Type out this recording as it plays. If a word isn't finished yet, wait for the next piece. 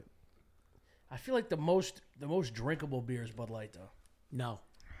I feel like the most drinkable beer is Bud Light, though. No.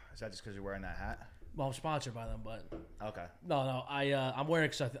 Is that just because you're wearing that hat? Well, I'm sponsored by them, but Okay. no, I'm wearing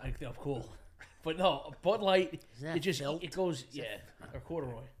it because I think I'm cool. But no, Bud Light, Isn't that it just felt? it goes or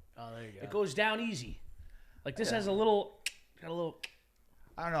corduroy. Oh, there you go. It goes down easy. Like this has got a little.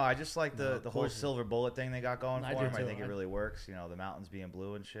 I don't know. I just like the whole silver bullet thing they got going I for do them. I too. think it really works. You know, the mountains being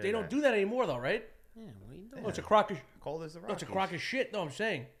blue and shit. They don't do that anymore, though, right? Yeah, what are you doing? Oh, it's a crock of. Cold as the No, Rockies. it's a crock of shit. No, I'm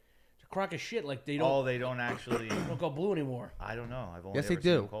saying it's a crock of shit. Like they don't. Oh, they don't actually. Don't go blue anymore. I don't know. I've only Yes, they ever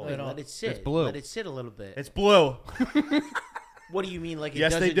seen do. them cold. They don't. Let it sit. It's blue. Let it sit a little bit. It's blue. What do you mean? Like it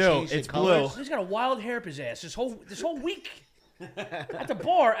Yes, doesn't they do. change It's the colors? blue. He's got a wild hair up his ass. This whole week. At the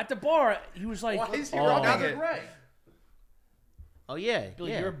bar, he was like, Why is he "Oh, rubbing now it? they're gray." Oh yeah,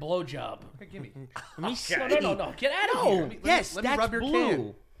 Billy, yeah. you're a blowjob. Hey, gimme. Let me see. No. Get out of here. No, yes, let me that's rub your blue.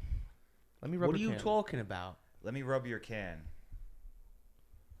 can. Let me rub What are your you can. talking about? Let me rub your can.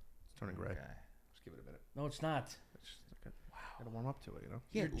 It's turning gray. Okay. Just give it a minute. No, it's not. Gotta warm up to it, you know?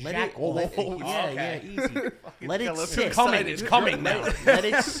 Yeah, You're let jack it. Let off. it yeah, Okay. yeah, easy. Let it sit. It's coming. It's coming now. Let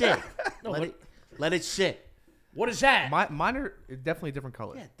it sit. No, Let it sit. What is that? Mine are definitely different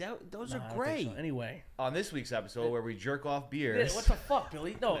colors. Yeah, those Nah, are I don't great. think so. Anyway. On this week's episode, where we jerk off Yeah, beers. what the fuck,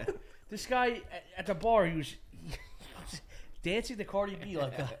 Billy? No, this guy at the bar, he was dancing to Cardi B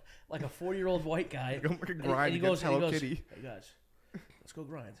like a 40-year-old white guy. Go make a grind against Hello Kitty. Hey guys, let's go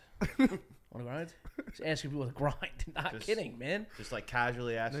grind. Want to grind? Just asking people to grind. Not Just- kidding, man. Just like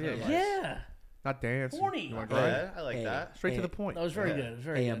casually asking. Yeah, them, yeah. like, Yeah, Not dance. Horny. You want Yeah, grind? I like Hey. that. Straight to Hey. the point. that was very Yeah. good. It was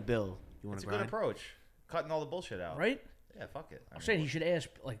very Hey, good. Bill. You want It's to a good grind? approach. Cutting all the bullshit out. Right? Yeah, fuck it. I I'm mean, saying he should ask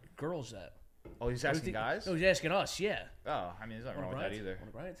like girls that. Oh, he's asking guys? No, he's asking us. Yeah. Oh, I mean, there's nothing wrong with that either. Want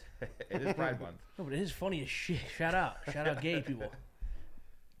to grind? It is Pride Month. No, but it is funny as shit. Shout out gay people.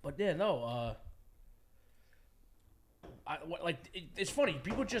 But yeah, no. It's funny.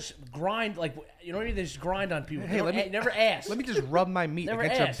 People just grind, like, you know what I mean? They just grind on people. Hey, They let don't me- never ask. Let me just rub my meat Never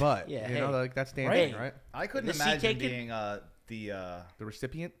against ask. your butt. Yeah, you know, hey. like that's dancing, Right. right? I couldn't The seat imagine taken? being The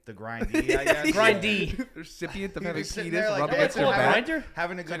recipient, the grindee, I guess. Grindy. the recipient of You'd having be sitting penis there like, rubbed oh, against it's your a back. grinder?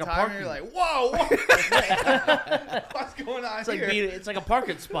 having a good like a time, and you're like, whoa, what's going on It's like here? it's like a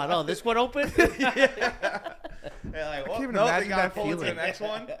parking spot. Oh, this one open? They're like, well, even no, they imagine gotta that pull it to the feeling. next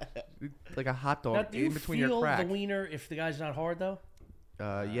one. Like a hot Now, dog do you in between feel your crack. the wiener if the guy's not hard though?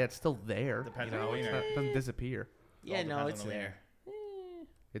 Yeah, it's still there. Depends you on know, the it's wiener. not- it doesn't disappear. Yeah, All no, depends it's on the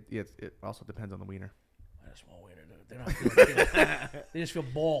there. It also depends on the wiener. I had a small wiener, dude. They're not feeling shit. They just feel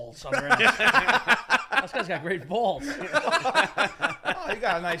balls on their ass. This guy's got great balls. Oh, you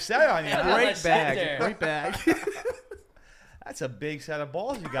got a nice set on you. Yeah, huh? I Great sat there. bag. Great bag. That's a big set of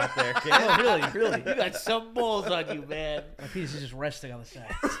balls you got there, kid. Oh, really? You got some balls on you, man. My penis is just resting on the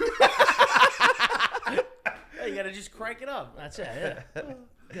side. Yeah, you gotta just crank it up. That's it. Yeah. It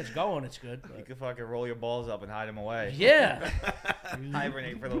gets going. It's good. You can fucking roll your balls up and hide them away. Yeah.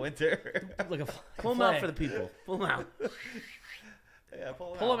 Hibernate for the winter. Like a Pull them out for the people. Pull them out. Yeah,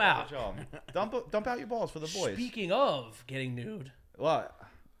 pull Pull 'em out. Show 'em. Dump out your balls for the boys. Speaking of getting nude, What?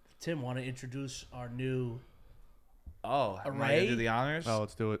 Tim, want to introduce our new? Oh, am I gonna Array? do the honors? Oh,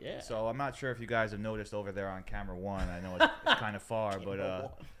 let's do it. Yeah. So I'm not sure if you guys have noticed over there on camera one. I know it's kind of far,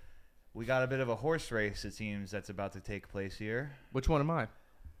 but we got a bit of a horse race. It seems that's about to take place here. Which one am I?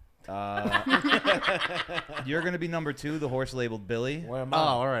 You're gonna be number 2, the horse labeled Billy. Where am Oh, I?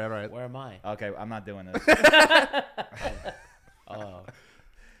 all right, all right. Where am I? Okay, I'm not doing this. Oh.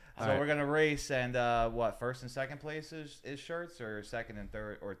 So Alright. we're gonna race, and what? First and second place is shirts, or second and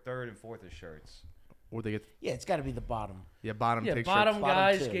third, or third and fourth is shirts. Or they get Yeah, it's got to be the bottom. bottom. Yeah, take bottom shirts. Bottom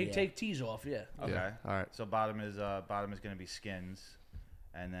guys two, yeah. take tees off. Yeah. Okay. Yeah. All right. So bottom is gonna be skins,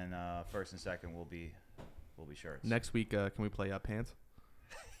 and then first and second will be shirts. Next week, can we play pants?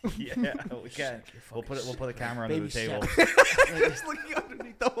 Yeah, we can. We'll put a camera under Baby the table. Just looking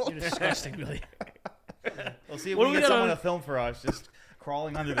underneath the hole. You're disgusting, Billy. We'll see if What we are we can get someone gonna- to film for us, just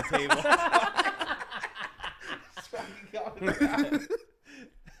crawling under the table.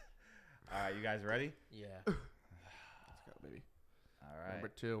 All right, you guys ready? Yeah. Let's go, baby. All right, Number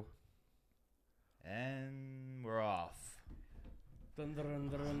 2. and we're off. Come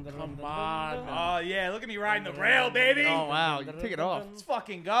on. Oh yeah, look at me riding the rail, baby. Oh wow, you take it off. Let's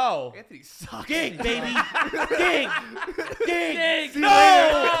fucking go. Anthony sucks. Gig, baby. Gig. Gig. See you No!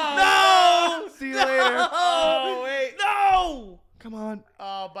 later. No! See you later. Oh wait. No. Come on.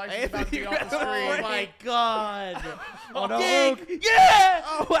 Oh, Bike's about to be off the Oh, screen. my God. Oh no. Gig. Yeah.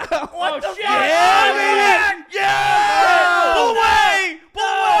 Oh wow. What the shit. fuck? Yeah, baby. Yeah. Pull away. Pull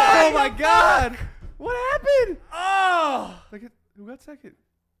away. Oh my God. What happened? Oh. Like, who got second?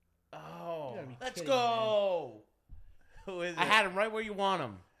 Oh. Let's go. Who is it? I had him right where you want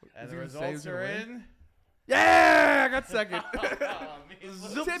him. And the was gonna say results he was are gonna in. Yeah, I got second.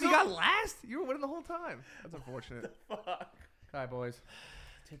 Zoop, Tim, you zoop. got last. You were winning the whole time. That's unfortunate. Fuck. All right, boys.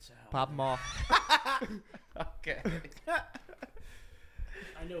 Tits out. Pop them off. Okay.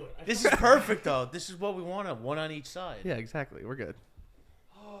 I knew it. This is perfect, though. This is what we wanted. One on each side. Yeah, exactly. We're good.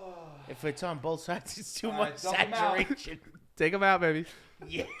 If it's on both sides, it's too All much right, dump 'em out. saturation. Take them out, baby.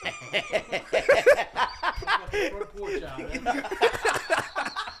 Yeah. Front porch out, man.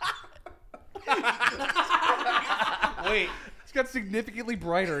 Wait, It's got significantly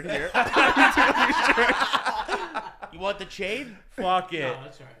brighter in here. you want the chain? Fuck it. No,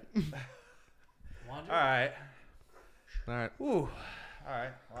 that's all right. Want to? All right. All right. Ooh. All right.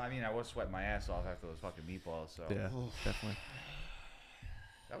 Well, I mean, I was sweating my ass off after those fucking meatballs, so Yeah, definitely.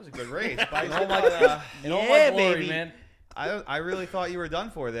 that was a good race. But In all my Yeah, glory, baby. man. I really thought you were done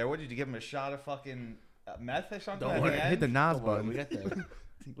for there. What did you give him a shot of fucking meth or something? Don't at worry. the Hit the end? Nas Don't worry, button.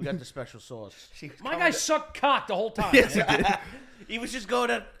 we got the special sauce. She was My coming guy to- sucked cock the whole time. Yes, he man. did. He was just going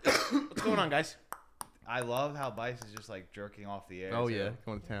to. What's going on, guys? I love how Bice is just like jerking off the air. Oh, too. yeah.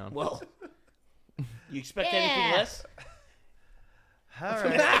 Going to town. Well, you expect anything less? All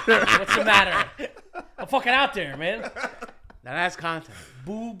right. What's the matter? I'm fucking out there, man. Now that's content.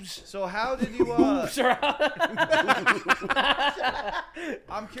 Boobs. So how did you? Boobs are out.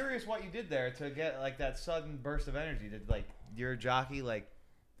 I'm curious what you did there to get like that sudden burst of energy. Did like your jockey like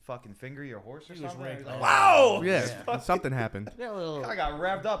fucking finger your horse or He was something? rigged. Like, Wow. Yeah, something happened. Got a little. I got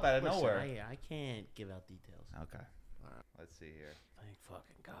revved up out of Listen, nowhere. I can't give out details. Okay. Let's see here. Thank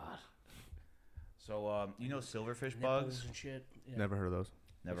fucking God. So you know silverfish Nipples bugs? and shit. Yeah. Never heard of those.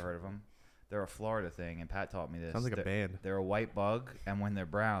 Never heard of them. They're a Florida thing, and Pat taught me this. Sounds like a They're- band. They're a white bug, and when they're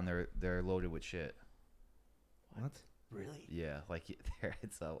brown, they're loaded with shit. What? Really? Yeah, like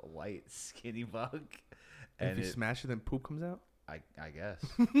it's a white skinny bug, And and if you smash it, then poop comes out? I guess.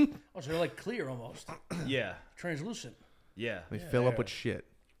 Oh, so they're like clear almost. Yeah, Translucent. yeah, They Yeah, fill up yeah. with shit.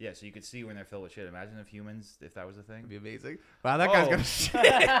 yeah. So you could see when they're filled with shit. Imagine if humans, if that was a thing. That'd be amazing. Wow, that guy's Oh. got shit.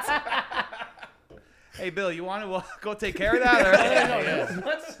 Hey, Bill, you want to go take care of that?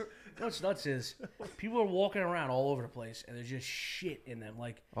 Or? What's nuts is people are walking around all over the place and there's just shit in them.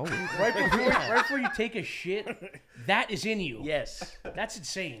 Like Oh, right before you take a shit, that is in you. Yes. That's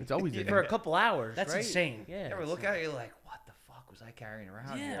insane. it's always in For there. a couple hours. That's right? insane. Yeah. You ever look at it, you're like, what the fuck was I carrying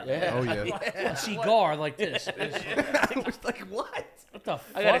around? Yeah. here? Yeah. Oh, yeah. A cigar like this. I was like, what? What the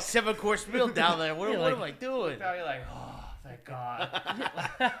fuck? I got a 7-course meal down there. What, Yeah, what like- am I doing? Now you're like, oh, thank God.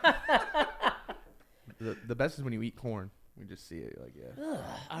 The best is when you eat corn. You just see it. You're like, yeah.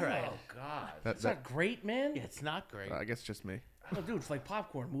 All right. Oh God. It's not great, man. Yeah, it's not great. I guess just me. Oh, dude, it's like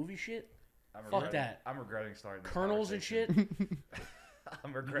popcorn movie shit. I'm Fuck regretting- that. I'm regretting starting. This Kernels and shit. conversation.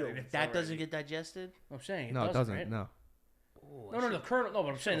 I'm regretting it. That doesn't get digested? I'm saying it No, it doesn't. right? No. Ooh, No, no, the kernel. No, but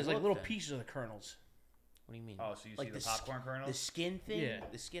I'm saying there's like look little then. pieces of the kernels. What do you mean? Oh, so you Like see the the popcorn kernels? The skin thing? Yeah.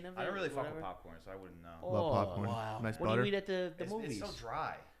 The skin of it? I don't really fuck whatever? with popcorn, so I wouldn't know. Oh, Love popcorn. wow. Nice What butter. do you eat at the it's movies? so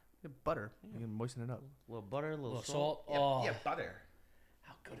dry. Yeah, butter. You can moisten it up. A little butter, a A little, little salt. salt. Oh, Yeah, butter.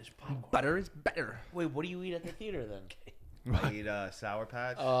 how good is popcorn? Butter is better. Wait, what do you eat at the theater then? I eat Sour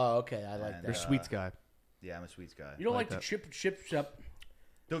Patch. Oh, okay. I like And, You're that. a sweets guy. Yeah, I'm a sweets guy. You don't like like, the that. chips up,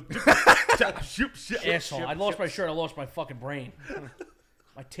 Shoop, shoop. asshole. I lost my shirt. I lost my fucking brain.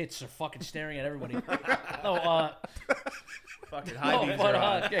 My tits are fucking staring at everybody. No, Fucking high beams but,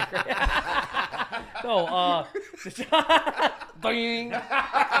 are on. yeah, great. No, ding.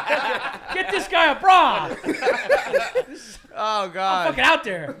 Get this guy a bra. Oh I'm God. fucking out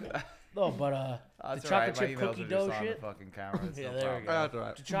there. No, but That's the all right. chocolate My chip emails cookie are just dough on shit. the fucking camera. It's Yeah, no there we problem. go. That's all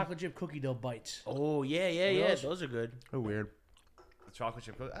right. The chocolate chip cookie dough bites. Oh, yeah, yeah, What yeah. else? Those are good. Oh, weird. The chocolate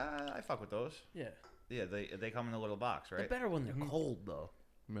chip cookie. I fuck with those. Yeah. Yeah, they come in a little box, They're right? better when they're cold, though.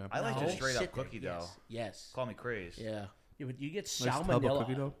 Yeah. I like No. just straight up Sit there. cookie dough. Yes. Call me crazed. Yeah. Yeah, but you get Nice tub of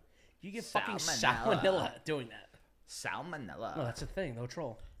cookie salmonella. dough. You get fucking Salmonella. salmonella doing that. Salmonella. No, that's a thing. No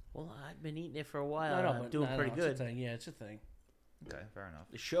troll. Well, I've been eating it for a while. No, no, I'm but doing no, pretty no, good. It's a thing. Yeah, it's a thing. Okay, fair enough.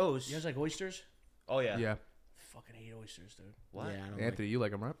 The shows. You guys like oysters? Oh yeah. Yeah. Fucking hate oysters, dude. What? Yeah, I don't Anthony, you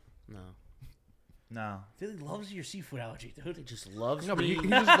like them, right? like. No. No. Philly loves your seafood allergy, dude. It just loves No, but me. he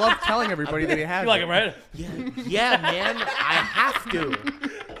just loves telling everybody that he has You like it. him, right? Yeah, man. I have to.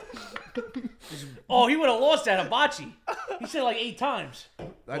 Oh, he would have lost that hibachi. He said it like 8 times.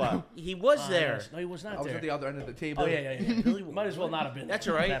 I know. He was there. Yes. No, he was not I was there. at the other end of the table. Oh, yeah. Might as well not have been That's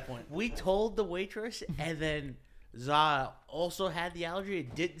there all right. at that point. We told the waitress, and then Za also had the allergy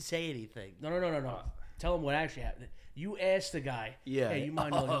and didn't say anything. No. Tell him what actually happened. You asked the guy, Yeah. hey, you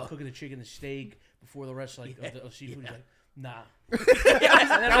mind cooking the chicken, the steak before the rest of the seafood? He's like, nah. And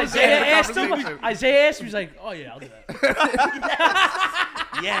then Isaiah asked him. conversation. Isaiah asked him. He's like, oh, yeah, I'll do that.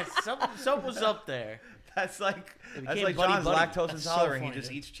 Yes, something was up there. That's like It that's became like buddy John's buddy. lactose That's so intolerant. funny, He just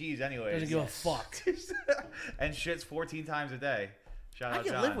dude. eats cheese anyway. Doesn't give a fuck. And shits 14 times a day. Shout I out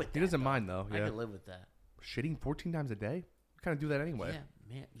can John. live with that. He doesn't though. mind though. I Yeah. can live with that. Shitting 14 times a day. We kind of do that anyway.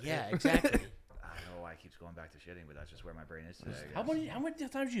 Yeah, man. Yeah, exactly. I don't know why he keeps going back to shitting, but that's just where my brain is today. I How guess. many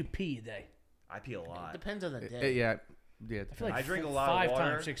times do you pee a day? I pee a lot. Depends on the day. Yeah. I feel like I drink a lot of 5 water.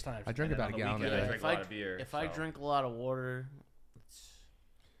 times, 6 times. I drink And then about a on the gallon a weekend, I day. drink a lot of beer. If I so. drink a lot of water, it's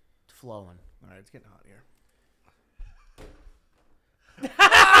flowing. All right, it's getting hot here.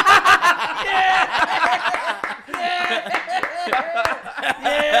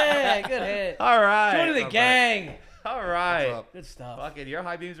 Yeah, good hit. All right. Join the gang. All right. What's up? Good stuff. Fucking, your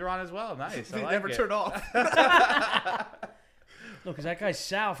high beams are on as well. Nice. I They like never it. turn off. No, because that guy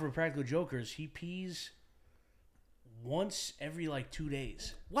Sal from Practical Jokers, he pees once every like 2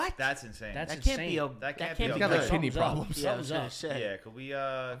 days. What? That's insane. That's That can't be insane. That can't be be He's got good. like kidney Something's up. problems. Yeah, I was Something's gonna up. say. Yeah, could we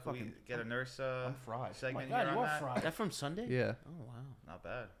get a nurse I'm fried. Oh my segment God, here you on are that? fried. That from Sunday? Yeah. Oh wow. Not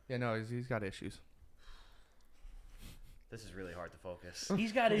bad. Yeah, no, he's got issues. This is really hard to focus.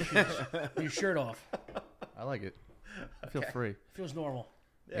 He's got issues. With your shirt off. I like it. I feel Okay. free. Feels normal.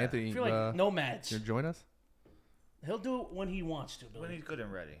 Yeah. Anthony, I feel like nomads. you join us? He'll do it when he wants to, When Billy. he's good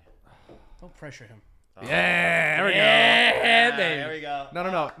and ready. Don't pressure him. Yeah, there we Yeah, Ah, baby. there we go.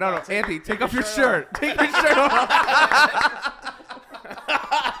 go. No. Anthony, take off your shirt. Take your shirt off.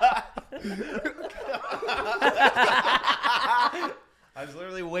 I was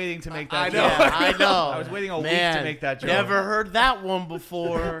literally waiting to make that I joke. know. Yeah, I know. I was waiting a week to Man, make that joke. Never heard that one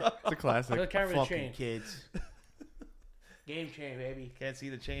before. It's a classic. He'll carry the Fucking chain. kids. Game chain, baby. Can't see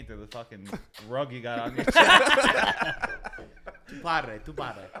the chain through the fucking rug you got on your chest. Tu padre.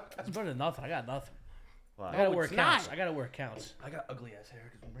 That's better than nothing. I got nothing. I Wow. gotta No, wear it's counts. not. I gotta wear counts. I got ugly ass hair.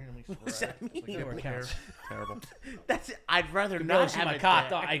 Just randomly What's that mean? I gotta wear counts. Terrible. That's it. I'd rather You not never see have my it cock,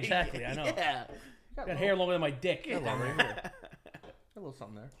 there. though. Exactly, I know. Yeah. I got hair longer than my dick. Got a little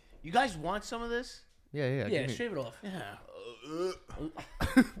something there. You guys want some of this? Yeah. Yeah, give me- shave it off. Yeah.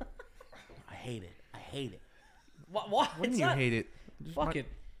 I hate it. What? What do It's you not- hate it? Just Fuck want- it.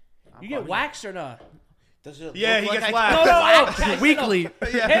 You get waxed or not? Does it Yeah, look he like gets I- waxed. No, no, no. Weekly.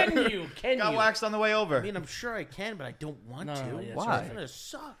 Can you? Can Got you? waxed on the way over. I mean, I'm sure I can, but I don't want No, to. no, yeah, it's Why? It's gonna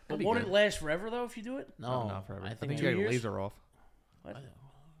suck. But be won't good. it last forever though if you do it? No, Not forever. I I think think 2 you got your years? laser off. What?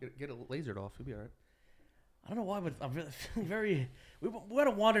 Get it lasered off. You'll be all right. I don't know why, but I'm really feeling very. We're gonna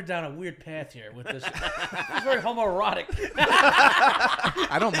wander down a weird path here with this. It's very homoerotic.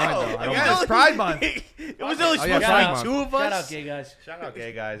 I don't mind though. I don't Yeah, mind. it's Pride Month. It was only Oh, yeah, supposed Pride to Month. be two of us. Shout out, gay guys. Shout out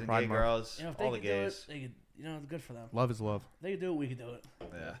gay guys and Pride gay Month. girls. You know, if they All the could do it, gays. they could. You know, good for them. Love is love. If they could do it, we could do it.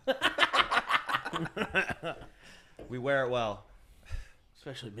 Yeah. We wear it well.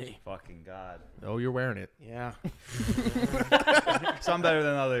 Especially me. Fucking God. Oh, you're wearing it. Yeah. Some better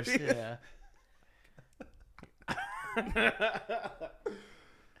than others. Yeah.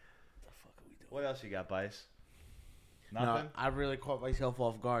 What else you got, Bice? No, Nothing? I really caught myself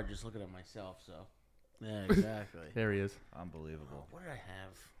off guard just looking at myself. So. Yeah, exactly. There he is. Unbelievable. What did I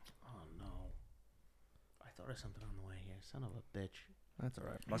have? Oh no. I thought of something on the way here. Son of a bitch. That's all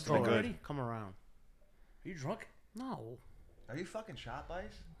right. Must Drunk have been good. already? Come around. Are you drunk? No. Are you fucking shot,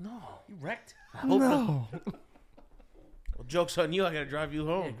 Bice? No. You wrecked? I hope not. No. Well, joke's on you. I gotta drive you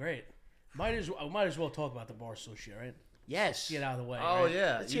Yeah, home. great. Might as well talk about the Barstool shit, right? Yes. Get out of the way. Oh, right?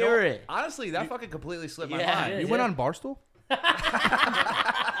 yeah. Let's You know, hear it. Honestly, that fucking completely slipped my Yeah, mind. it You is. went Yeah. on Barstool?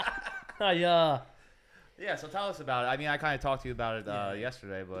 Yeah, so tell us about it. I mean, I kind of talked to you about it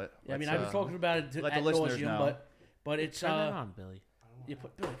yesterday, but Yeah, I mean, let's, I've been talking about it let the ad listeners nauseum, know. but it's Turn that on, Billy. you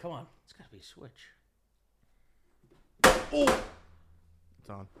put Billy, come on. It's gotta be a switch. It's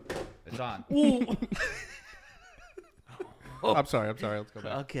on. It's on. I'm sorry. Let's go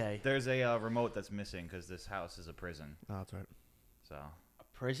back. Okay. There's a remote that's missing because this house is a prison. No, that's all right. So, A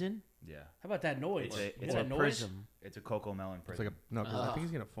prison? yeah. How about that noise? It's a- You it's hear a that noise? Prism. It's a Cocoa Melon It's prison. like a no. 'Cause I think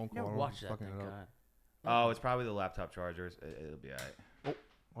he's getting a phone call. Never I don't know watched who's that, fucking thank it up. God. Oh, it's probably the laptop chargers. It'll be all right.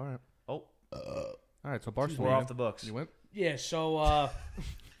 All right. Oh, All right. So Barstool. we're man. off the books. You went? Yeah. So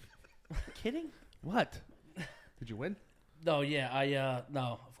Kidding? What? Did you win? no, yeah, I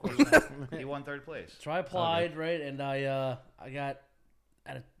no, of course not. He won third place. So I applied, right, and I got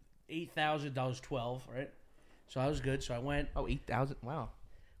out of 8,000, I was 12, right. So I was good. So I went 8,000. Wow.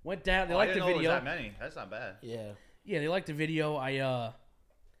 down. They I liked didn't the know it was video. that many. That's not bad. Yeah. Yeah, they liked the video.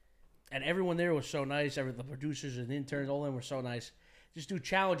 And everyone there was so nice. The producers and interns, all of them were so nice. Just do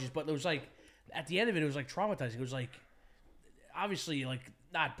challenges, but it was like at the end of it, it was like traumatizing. It was like obviously like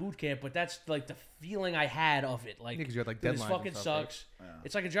not boot camp, but that's like the feeling I had of it. Like Yeah, 'cause you had, like, this deadlines fucking and stuff, right? sucks. Yeah.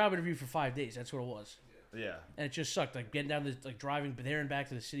 It's like a job interview for 5 days. That's what it was. Yeah. and it just sucked. Like getting down the like driving there and back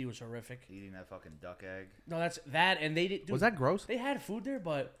to the city was horrific. Eating that fucking duck egg. No, that's that, and they did. Dude, Was that gross? They had food there,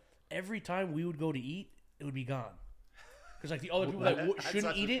 but every time we would go to eat, it would be gone. Because like the other people that shouldn't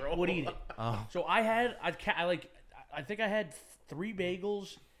such eat a it troll. would eat it. Oh. So I think I had 3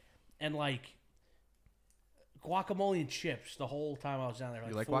 bagels and like guacamole and chips the whole time I was down there.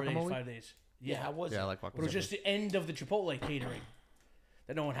 Like, You like 4 days, guacamole? 5 days. Yeah, how was Yeah, I it? like But it was guacamole. just the end of the Chipotle catering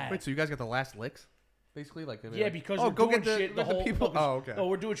that no one had. Wait, so you guys got the last licks, basically? Like, Yeah, because oh, we're go doing get the, shit the get the whole. people. No, 'cause- Oh, okay. no,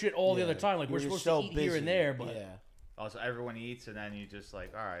 we're doing shit all the Yeah. other time. Like we're You're supposed so to eat here and busy. there, but yeah, Also, everyone eats, and then you just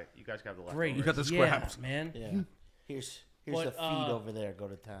like, all right, you guys got the leftovers. great. You got the Yeah, scraps. man. yeah. Here's But, the feed over there. Go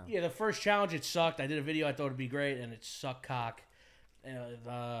to town. Yeah, the first challenge it sucked. I did a video. I thought it'd be great, and it sucked cock. And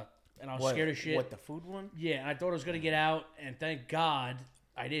I was scared of shit. What, the food one? Yeah, I thought I was gonna get out, and thank God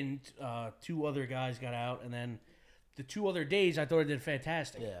I didn't. 2 other guys got out, and then the 2 other days I thought I did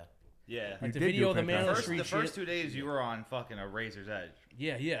fantastic. Yeah. Yeah. Like the did video do of the man on the fantastic. street The first shit. 2 days you were on fucking a razor's edge.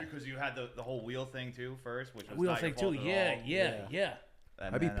 Yeah, yeah. Because you had the whole wheel thing too first, which was Wheel not thing your too. fault at Yeah, all. yeah, Yeah. yeah.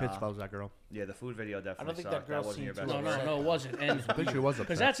 And I'd be then, pissed if I was that girl. Yeah, the food video definitely think sucked. that girl wasn't your seemed best too No, work. no, no, it wasn't. And I think she was upset.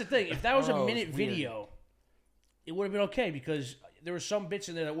 because that's the thing. If that was a Oh, minute it's weird. video, it would have been okay because there were some bits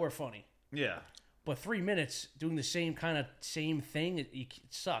in there that were funny. Yeah. But 3 minutes doing the same thing, it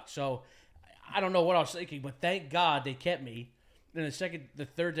sucked. So I don't know what I was thinking, but thank God they kept me. Then the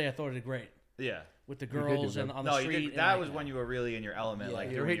third day, I thought it did great Yeah. with the did do girls good. and on the No, street. you did. and, That like, was when you were really in your element, Yeah.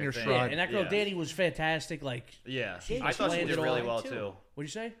 like You were doing hitting your your thing. stride. and that girl Yeah. Danny was fantastic. Like, Yeah, She I thought she explained did it really all, well too. too.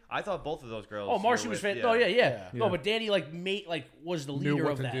 what'd you say? I thought both of those girls. Oh, you Marcy were was with- fantastic. Oh yeah. Yeah. No, but Danny was the Knew leader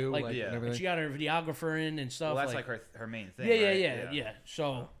what of to that. do, Like, like, Yeah. and and and everything. she got her videographer in and stuff. Well, that's like her main thing. Yeah, right? yeah.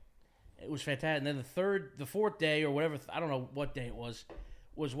 So it was fantastic. And then the 4th day or whatever, I don't know what day it was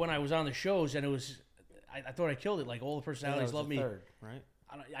when I was on the shows, and it was, I thought I killed it. Like all the personalities loved me. Third, right?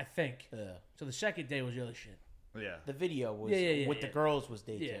 I think. Yeah. So the 2nd day was the other shit. Yeah. The video was Yeah, with the yeah. girls was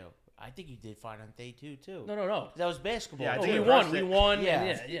day Yeah. 2. I think you did fine on day 2 too. No. That was basketball. Yeah, I Oh, think we it won. was We it. won.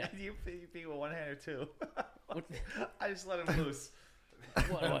 Yeah. Yeah. you beat with one hand or two. What- I just let him loose.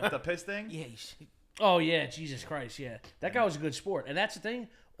 what? The piss thing? Yeah. Oh yeah, Jesus Christ, yeah. That guy was a good sport, and that's the thing.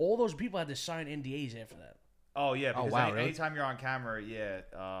 All those people had to sign NDAs after that. Oh yeah. Because wow, really? anytime you're on camera, yeah.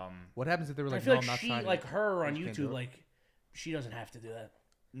 What happens if they were I like, feel no, like I'm not she, signing like it? her on You just can't do YouTube, it. like she doesn't have to do that.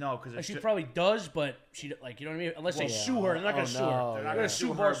 No, because Like, she probably does, but she like you know what I mean. Unless they Well, sue her, they're not oh, gonna sue her. no, they're They're not gonna gonna sue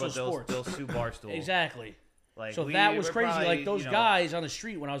sue her, Barstool but Sports. they'll sue Barstool. Exactly. Like So we that was were crazy. probably, Like those you know, guys on the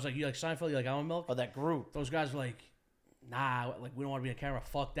street when I was like, you like Seinfeld, you like almond milk. Oh, that group. Those guys were like, nah, like we don't want to be on camera.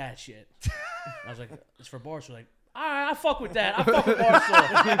 Fuck that shit. I was like, it's for Barstool. Like, all right, I fuck with that. I fuck with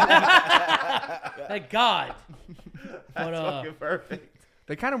Barstool. Thank God. But Fucking perfect.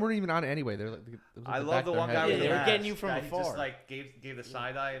 They kind of weren't even on it anyway. They're like, it was like I the love back the of their one head. guy Yeah, with they the were getting mask. you from He just afar. like gave the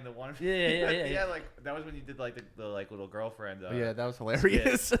side eye in the one. Yeah. Like that was when you did like the like little girlfriend. Yeah, that was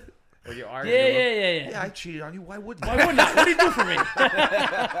hilarious. Where you yeah, argued. yeah. I cheated on you. Why wouldn't Why wouldn't I? What do you do for me?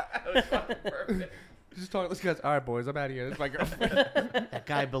 That was fucking perfect. Just talking. Let's guys. All right, boys. I'm out of here. This is my girlfriend. That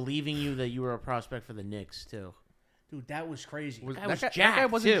guy believing you that you were a prospect for the Knicks too. Dude, that was crazy. Guy that, was guy, that guy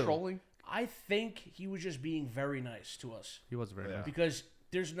jacked, wasn't too. trolling. I think he was just being very nice to us He was very Yeah. nice. because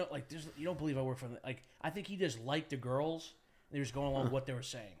there's no like there's you don't believe I work for them. Like I think he just liked the girls. They were just going along with what they were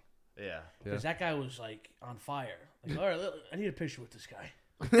saying Yeah. Yeah. because that guy was like on fire. Like, all right, I need a picture with this guy.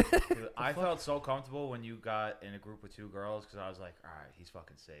 Dude, I felt so comfortable when you got in a group with 2 girls because I was like, all right, he's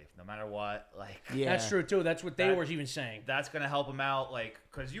fucking safe. No matter what, like, Yeah, That's true too. That's what they That- were even saying. that's gonna help him out. Like,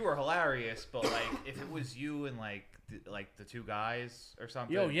 cause you were hilarious, but like, if it was you and like the 2 guys or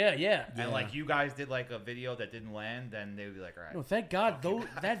something, Yo, yeah. and Yeah. like you guys did like a video that didn't land, then they would be like, all right, No, thank God though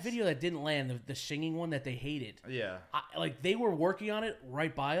that video that didn't land, the singing one that they hated. yeah, Like they were working on it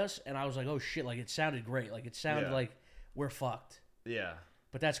right by us, and I was like, oh shit! Like it sounded great. Like it sounded Yeah. like we're fucked. yeah.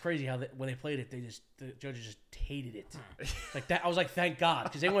 But that's crazy how when they played it, the judges just hated it. Like that, I was like, thank God,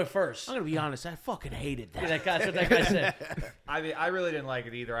 because they went first. I'm gonna be honest. I fucking hated that. Yeah, that's what that guy said. I mean, I really didn't like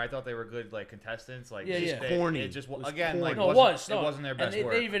it either. I thought they were good, like contestants. Like, Yeah, just yeah. Corny. It just It was again, corny. like, No, it wasn't, was. it wasn't their best and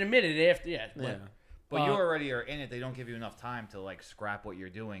work. they even admitted it after. Yeah, Yeah. But you already are in it. They don't give you enough time to like scrap what you're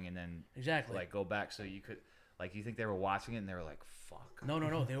doing and then exactly. like go back. So you could like you think they were watching it and they were like, "Fuck." No.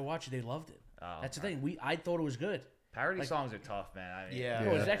 They were watching. They loved it. Oh, That's the right. thing. I thought it was good. Parody like- songs are tough, man. I mean, Yeah.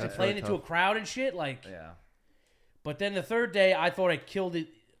 Bro, it was Yeah, actually that's playing really into a tough. crowd and shit. Like, yeah. but then the third day, I thought I killed it.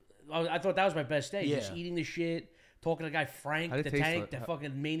 I thought that was my best day. Just Yeah. eating the shit, talking to the guy Frank, How'd it the taste tank, like? that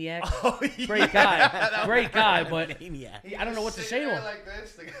fucking maniac. Oh, yeah. Great guy, great guy, but Maniac. I don't know what to say to him. Like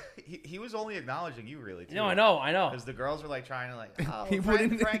this. He was only acknowledging you, really. Too. No, I know. Because the girls were like trying to like, oh, He Frank,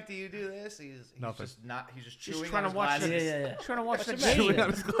 wouldn't- Frank, do you do this? He's Nothing. just not. He's just Just chewing trying on to his watch glasses. Yeah. Trying to watch the What's game. the Chewing matter?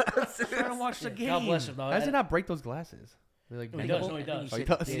 on his glasses. Trying to watch the game. God bless him, though. How does it not break those glasses? They're like No, he bendable? does. No, he does. Oh, he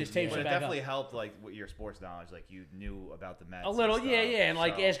does. He just tapes But it it back definitely up. helped, like with your sports knowledge. Like you knew about the Mets. A little, and yeah, stuff, and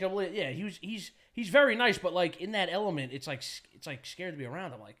like so- ask him, yeah, he's very nice, but like in that element, it's like scared to be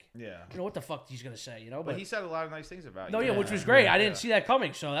around him. Like, Yeah. you know what the fuck he's gonna say, you know? But he said a lot of nice things about you. no, yeah, which was great. I didn't see that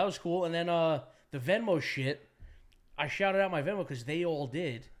coming, so that was cool. And then the Venmo shit, I shouted out my Venmo because they all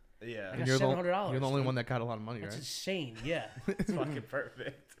did. Yeah. I And got you're $700. You're the only dude. one that got a lot of money, That's right? insane. Yeah, It's fucking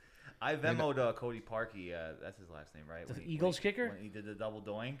perfect. I Venmoed Cody Parkey. That's his last name, right? The When Eagles kicker? When he did the double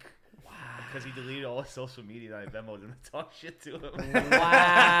doink. Wow. Because he deleted all his social media, and I Venmoed him to talk shit to him.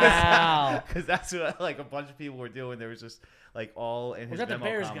 wow. Because that's what like a bunch of people were doing. There was just like all in Was his that the Venmo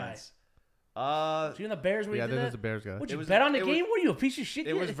Bears guy? comments. So you in the Bears when Yeah, you did that that? was the Bears guy. Would It you was- bet on the it was- game? What are you, a piece of shit?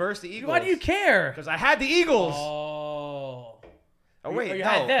 It was versus the Eagles. Why do you care? Because I had the Eagles. Oh. Oh wait, you no.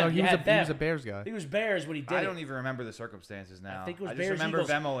 had them. No, You he was had a them. Bears guy. He was Bears when he did I it. don't even remember the circumstances now. I think it was just Bears remember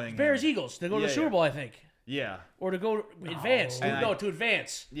Eagles. Venmoing him. Bears Eagles to go to the Yeah, Super yeah. Bowl, I think, Yeah, or to go advance. And No, I- to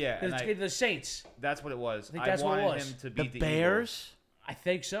advance. Yeah, and to I- get to the Saints. that's what it was. I think that's what it wanted was. him to The beat the Bears. I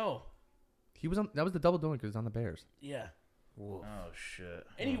think so. He was on. That was the double doing because he's on the Bears. Yeah. Eagles. Oh shit.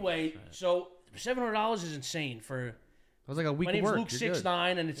 Anyway, so $700 is insane for. It was like a week My of name's work. Luke You're good.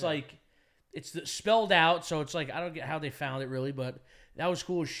 6'9", and it's like, it's spelled out, so it's like I don't get how they found it really, but that was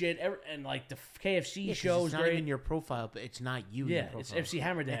cool as shit. And like the KFC Yeah, 'cause show it's was not great. even your profile, but it's not you. in Yeah, your it's profile. MC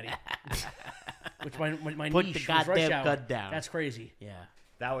Hammer Daddy. Which my Put niche the was Rush goddamn Hour. gun down. That's crazy. Yeah.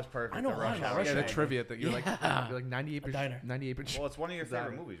 That was perfect. I know, the Rush I know, Hour. Rush Yeah, the Hour. trivia that you're like 98%. A diner. 98%. Well, it's one of your favorite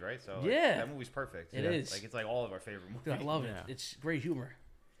Exactly. movies, right? So Yeah. that movie's perfect. It Yeah. is. Like it's like all of our favorite movies. Dude, I love it. Yeah. It's great humor.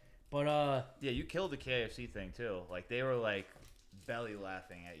 But Yeah, you killed the KFC thing too. Like they were like belly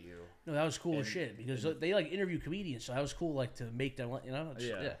laughing at you. no, that was cool as And- shit because they like interview comedians, so that was cool. Like to make them, you know.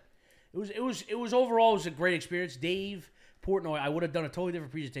 Yeah. It was overall it was a great experience. Dave Portnoy, I would have done a totally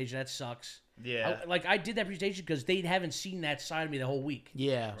different presentation. That sucks. Yeah. I did that presentation because they haven't seen that side of me the whole week.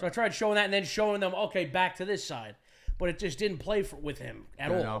 Yeah. So I tried showing that and then showing them, okay, back to this side. But it just didn't play with him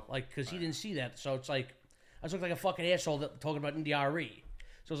at I all. know. Like, because he didn't see that. So it's like, I just looked like a fucking asshole talking about NDRE.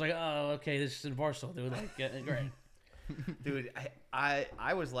 So it's like, oh, okay, this is in Barstool, dude. Like, great. Dude,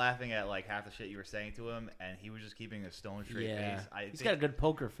 I was laughing at like half the shit you were saying to him, and he was just keeping a stone straight Yeah. face. He's got a good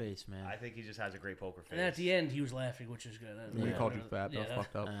poker face, man. I think he just has a great poker face. And then at the end, he was laughing, which is good. When he Yeah. called you fat, that Yeah. was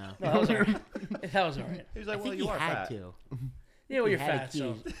fucked up. No, that was all right. That was all right. he was I like, "Well, think you he are had fat." to. Yeah, well, He you're had fat, to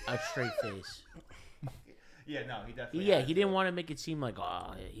so. keep a straight face. Yeah, no, he definitely. Yeah, had he to. didn't want to make it seem like,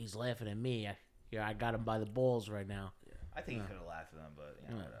 oh, he's laughing at me. I got him by the balls right now. I think he could have laughed at him, but you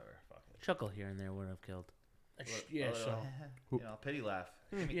know, Yeah. whatever. Fuck it. Chuckle here and there would have killed. Yeah, so. you know, pity laugh.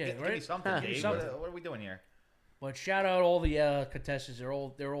 Give me, Yeah, give me right? something, Give me Dave. something. What are we doing here? But shout out all the contestants.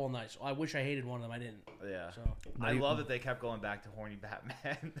 They're all nice. I wish I hated one of them. I didn't. Yeah. So I love that they kept going back to horny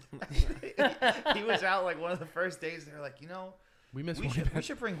Batman. he was out like one of the first days. They were like, you know, We missed we one.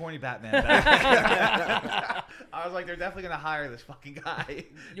 should bring horny Batman back. I was like, they're definitely gonna hire this fucking guy.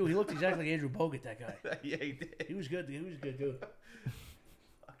 yo, he looked exactly like Andrew Bogut. That guy. Yeah, he did. He was good. He was good dude.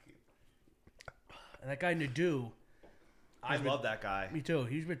 And that guy Nadeau. I love that guy. Me too.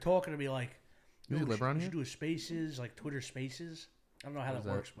 He's been talking to me like, Does he "Yo, live around we here? should do a Spaces, like Twitter Spaces. I don't know how What that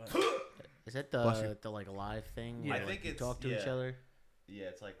is works, but Is that Bless the like live thing? Yeah. where, I think you it's- talk to each yeah. other. Yeah,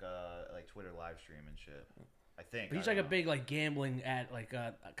 it's like Twitter live stream and shit. I think. but he's I like don't a know. big like gambling at like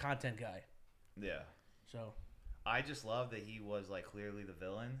a content guy. Yeah. So I just love that he was like clearly the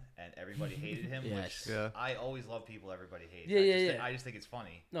villain and everybody hated him. Yes. Which Yeah. I always love people everybody hates. Yeah, yeah. I just think it's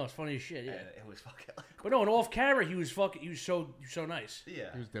funny. no, it's funny as shit. Yeah. And it was fucking like, But no, and off camera he was so nice.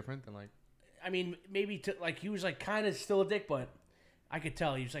 yeah. He was different than like. I mean, maybe like he was like kind of still a dick, but I could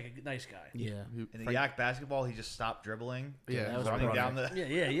tell he was like a nice guy. Yeah. In the yak basketball, he just stopped dribbling. Yeah, that was running funny. down the.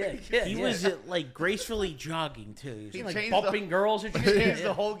 Yeah. He was like gracefully jogging too. He was He like, like changed bumping girls and He shit. changed Yeah.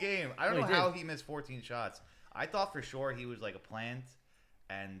 the whole game. I don't No, know he how did. he missed 14 shots. I thought for sure he was like a plant,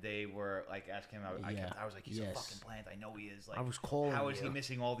 and they were like asking him. I was like, he's a Yes. fucking plant. I know he is. Like, I was calling how is he you.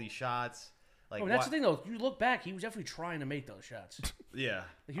 missing all these shots? Like, Oh, that's what- the thing though. You look back, he was definitely trying to make those shots. Yeah,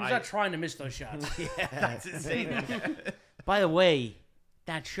 Like, he was not trying to miss those shots. That's insane. By the way,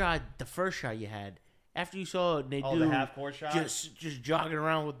 that shot, the first shot you had, after you saw Nadeau Oh, the half-court shot? just jogging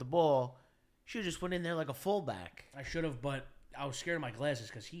around with the ball, should have just went in there like a fullback. I should have, but I was scared of my glasses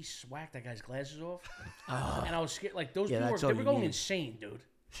because he swacked that guy's glasses off, and I was scared. Like those Yeah, people that's were, all they were you going need. insane, dude.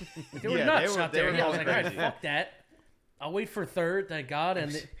 Like, they were Yeah, nuts they were- out they there. were Yeah, I was going like, all right, crazy. fuck that. I'll wait for third. Thank God.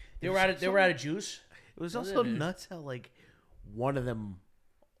 And they were out of juice. It was That's also it, dude. nuts how like one of them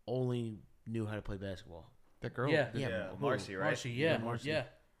only knew how to play basketball. That girl. Yeah. Yeah, who? Marcy, right? Marcy, yeah, Marcy. yeah,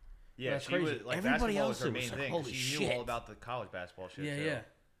 Yeah, That's she crazy. was like Everybody basketball was else her was main like, thing. holy She knew shit. all about the college basketball shit. yeah, too. yeah.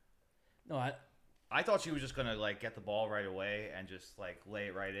 No, I thought she was just gonna like get the ball right away and just like lay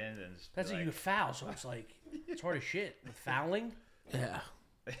it right in and just that's be a like, you foul, so it's like it's hard as shit with fouling. Yeah.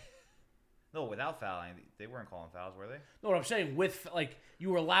 no, without fouling, they weren't calling fouls, were they? No, what I'm saying with like you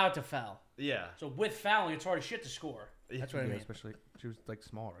were allowed to foul. Yeah. So with fouling, it's hard as shit to score. That's what I Yeah, mean. especially she was like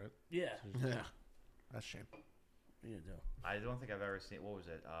small, right? Yeah. Yeah. That's a shame. Yeah, no. I don't think I've ever seen. What was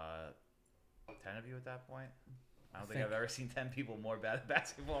it? 10 of you at that point. I don't think think. I've ever seen 10 people more bad at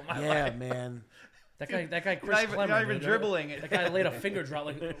basketball in my Yeah, life. man. That guy, Chris You're not Clemmer. not even dude. dribbling it. That guy laid a finger drop,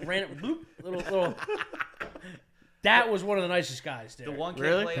 like ran it, bloop, little. That was one of the nicest guys there. The one kid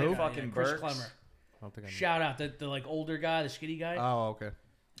Really? played Who? at fucking Chris Burks. Clemmer. I don't think I know. Shout out the like older guy, the skinny guy. Oh, okay.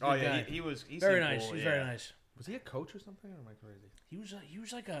 Oh Good yeah, guy. he was. He very seemed nice. Cool, He's yeah. very nice. Was he a coach or something? Or am I crazy? He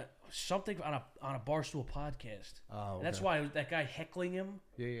was like a something on a Barstool podcast. Oh, And that's okay. why that guy heckling him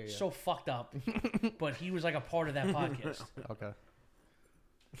Yeah. so fucked up. But he was like a part of that podcast. Okay.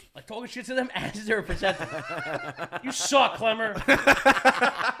 Like talking shit to them as they're presenting. You suck, Clemmer.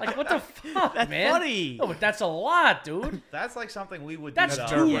 Like what the fuck, That's man? funny. No, but that's a lot, dude. That's like something we would That's do.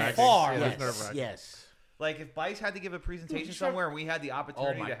 too though. far. Yeah, that's Yes. nerve-wracking. Yes. Like if Bice had to give a presentation he's from- somewhere and we had the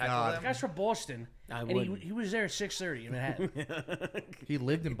opportunity my to heckle God. The them. guy's from Boston, I and he wouldn't. he was there at 6:30 in Manhattan. He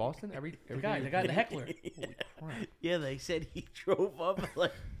lived in Boston every The day? guy, the heckler. Holy crap. Yeah, they said he drove up at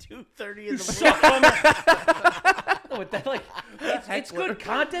like 2:30 in the morning. Suck, Clemmer. No, but that, like, it's good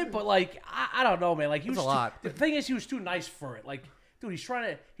content, but like I don't know, man. Like he was It's a lot. The thing is, he was too nice for it. Like, dude, he's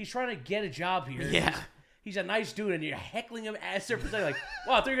trying to get a job here. Yeah. He's a nice dude, and you're heckling him as they're presenting. Like,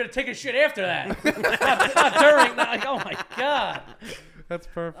 wow, I thought you were gonna take a shit after that. not during. Not like, oh my god, That's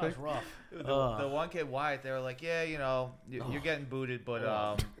that was perfect. rough. The one kid Wyatt, they were like, yeah, you know, you're getting booted,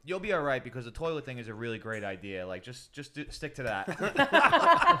 but you'll be all right because the toilet thing is a really great idea. Like, just stick to that.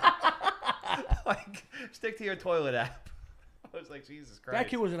 Like, stick to your toilet app. I was like, Jesus Christ. That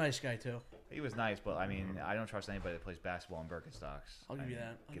kid was a nice guy too. He was nice, but I mean, I don't trust anybody that plays basketball in Birkenstocks. I'll give I you mean,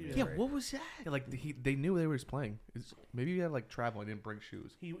 that. I'll give give me you a Yeah, break. what was that? Yeah, like they knew they were playing. Maybe he had like travel and didn't bring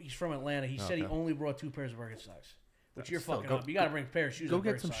shoes. He's from Atlanta. He said he Okay. only brought 2 pairs of Birkenstocks, which you're Still, fucking go- up. You got to bring a pair of shoes. Go and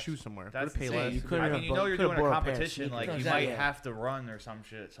get some Birkenstocks. shoes somewhere. That's Go to insane. Payless. You couldn't I have mean, you know you're could've doing a bought a pair of competition. sneakers. Like, you Exactly. might have to run or some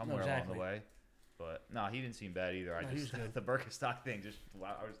shit somewhere exactly. along the way. But no, he didn't seem bad either. I No, he just was good. the Birkenstock thing just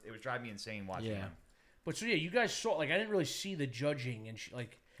it was driving me insane watching Yeah. him. But so yeah, you guys saw like I didn't really see the judging and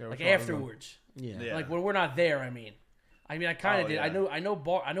like Yeah, we like saw everyone. afterwards. Yeah. Yeah. Like when we're not there. I mean I kind of Oh, did. yeah. I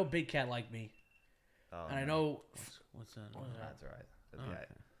know Big Cat liked me, Oh, and I no. know What's that? That's all right. That's Oh. okay.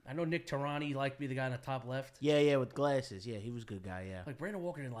 I know Nick Tarani liked me, the guy in the top left. Yeah, with glasses. Yeah, he was a good guy. Yeah. Like Brandon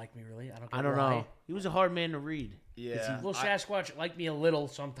Walker didn't like me really. I I don't why. know. He was a hard man to read. Yeah. Little Sasquatch liked me a little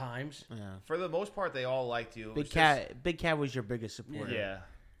sometimes. Yeah. For the most part, they all liked you. It Big was Cat was your biggest just- supporter. yeah.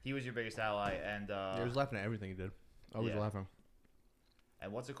 He was your biggest ally, and He was laughing at everything he did. Always Yeah. laughing.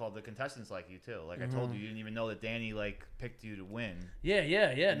 and what's it called? The contestants like you too. Like I told you, you didn't even know that Danny like picked you to win. Yeah.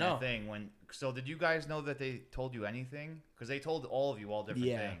 in No. that thing so did you guys know that they told you anything? Because they told all of you all different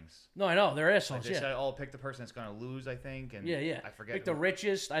Yeah. things. No, I know they're Like assholes. they yeah. said, "Oh, pick the person that's gonna lose." I think, and Yeah. I forget. Pick the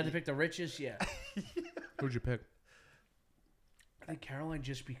richest. I had to pick the richest. Yeah. Who'd you pick? I think Caroline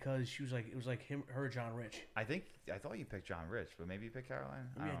just because she was like it was like her John Rich. I thought you picked John Rich, but maybe you picked Caroline.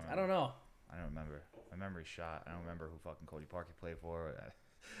 I don't know. I don't remember. My memory's shot. I don't remember who fucking Cody Parkey played for.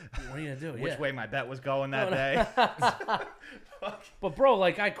 What are you gonna do? Which yeah. way my bet was going that day. But bro,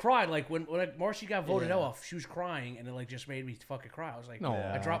 like I cried like when Marcy got voted Yeah. off, she was crying and it like just made me fucking cry. I was like, No.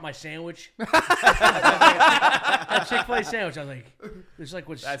 I dropped my sandwich. That Chick-fil-A sandwich. I was like, it's like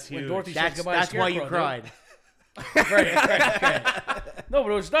That's when huge. Dorothy says That's goodbye. to why you Scarecrow, cried. dude. Right. No,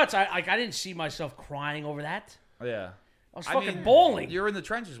 but it was nuts. I didn't see myself crying over that. Yeah. I was I fucking mean, bowling. You're in the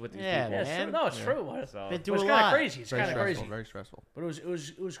trenches with these Yeah, people. Yeah, it's true. man. No, it's true. So Been But through it's a kind of lot. crazy. It's Very kind of stressful. crazy. Very stressful. But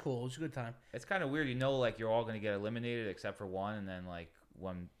it was cool. It was a good time. it's kind of weird. You know, like you're all gonna get eliminated except for one, and then like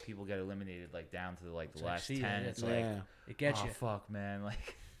when people get eliminated, like down to like the It's like, last see, 10, yeah, it's it's like, Yeah. It gets oh you. fuck, man,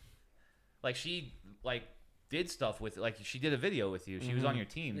 like she like did stuff with like she did a video with you. She was on your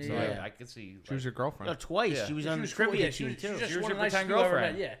team, so Yeah. I could see. She was your girlfriend. No, twice. Yeah. She was She on was the cool. trivia Yeah, she team was too. just She was one of your the nicest pretend people I ever met.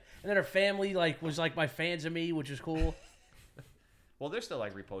 girlfriend. Yeah, and then her family like was like my fans of me, which was cool. Well, they're still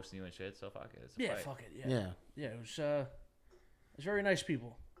like reposting you and shit, so fuck it. It's a Yeah, fight. fuck it. Yeah, Yeah. yeah. It was very nice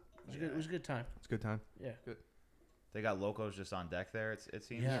people. It was good. It was a good time. It's a good time. Yeah, They got locos just on deck there. It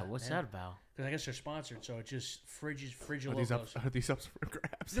seems. Yeah, what's man. that about? because I guess they're sponsored, so it just fridge Are locos. these up for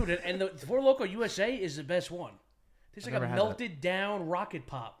grabs? Dude, and the Four Loco USA is the best one Tastes I've like a never had that. melted down rocket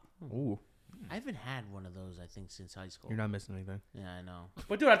pop. Ooh, I haven't had one of those. I think since high school. you're not missing anything. Yeah, I know.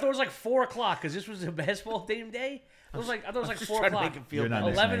 But dude, I thought it was like 4 o'clock because this was a basketball game day. I thought it was like 4 Trying to o'clock. make him feel You're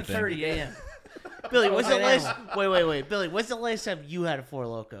not better. missing 11:30 a.m. Billy, when's the Okay. last? Wait, Billy, when's the last time you had a Four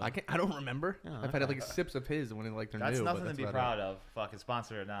Loco? I don't remember. Oh, I've had okay. like sips of his when they're That's new. nothing but to be about proud of. Fucking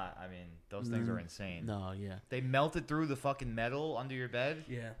sponsor or not. I mean, those things are insane. No, yeah. They melted through the fucking metal under your bed.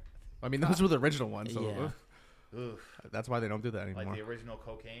 Yeah. it. I mean, those were the original ones, so Yeah. Oof. that's why they don't do that Like anymore. the original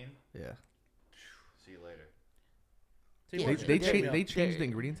cocaine. Yeah, See you later. Tell you Yeah, what, they check me out. changed the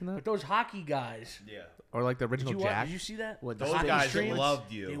ingredients in But that, those hockey guys. Yeah. or like the Did original you, Jack. did you see that? What, the Those hockey guys streams? loved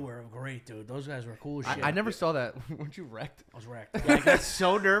They you. were great, dude. Those guys were cool as shit. I never saw that. Weren't you wrecked? I was wrecked. I got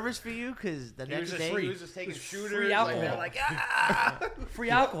so nervous for you because the He was, next just, day, he was just taking shooters. free Like, alcohol. they were like, ah! Free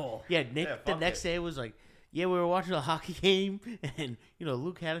alcohol. yeah, Nick, Yeah, the fuck next it. day was like, yeah, we were watching a hockey game, and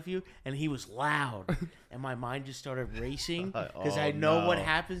Luke had a few, and he was loud, and my mind just started racing because I Oh, know what no.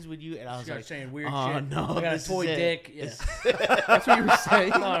 happens with you, and I was Started like, saying weird oh shit. no, I got a this toy is it. dick. Yeah. That's what you were saying.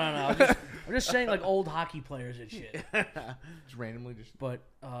 No. I'm just saying like old hockey players and shit. Just randomly, just But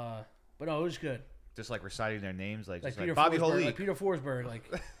no, it was good. Just like reciting their names, like, Like just Peter like Bobby Forsberg, Holy. like Peter Forsberg,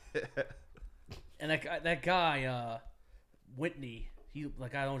 like. And that guy, Whitney. He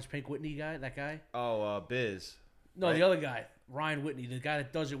like I owns Pink Whitney guy. That guy. Biz. No, Right. the other guy, Ryan Whitney, the guy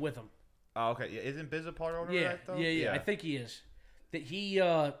that does it with him. Oh, okay. Yeah, isn't Biz a part owner of Yeah, that, though? yeah. I think he is. That he,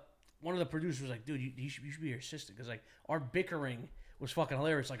 one of the producers was like, dude, you should be your assistant because like our bickering was fucking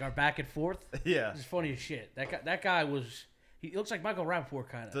hilarious. Like our back and forth. Yeah. It's funny as shit. That guy was. He looks like Michael Rappaport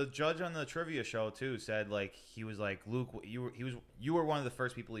kind of. The judge on the trivia show too said like he was like Luke, you were one of the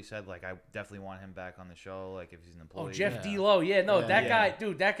first people he said like I definitely want him back on the show like if he's an employee. Oh, Jeff Yeah. D'Lo. Yeah, no, Yeah. that Yeah. guy,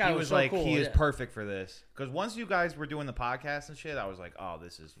 dude, that guy He was was so like cool. he is yeah. perfect for this because once you guys were doing the podcast and shit, I was like, oh,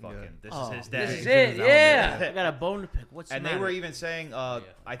 this is fucking this Oh, is his day. This is His it. element. Yeah. I got a bone to pick. What's And the they matter? were even saying,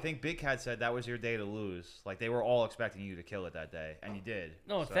 I think Big Cat said that was your day to lose. Like they were all expecting you to kill it that day, and you did.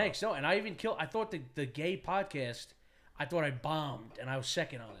 No, So- thanks. No, and I even killed. I thought the gay podcast. I thought I bombed, and I was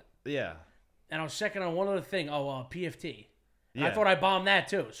second on it. Yeah. And I was second on one other thing. PFT. And I Yeah. thought I bombed that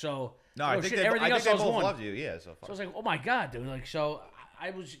too. So No, I oh, think shit, they, everything I think else they I was both one. loved you. Yeah. So, So I was like, oh my god, dude. Like, so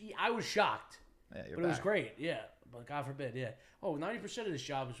I was shocked, yeah, you're but it was back. great. Yeah, but God forbid. Yeah. Oh, 90% of this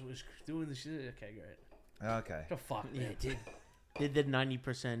job was doing this shit. Okay, great. Okay. The fuck. Yeah, man. did the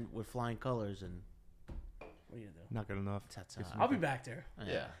 90% with flying colors and What are you gonna do? not good enough. that's I'll be back there.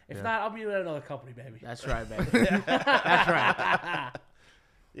 Yeah. If Yeah. not, I'll be at another company, baby. That's right, baby. That's right.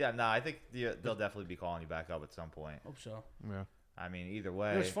 Yeah. No, I think they'll definitely be calling you back up at some point. Hope so. Yeah. I mean, either It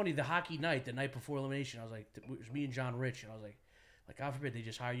way. was funny. The hockey night, the night before elimination, I was like, it was me and John Rich, and I was like, God forbid they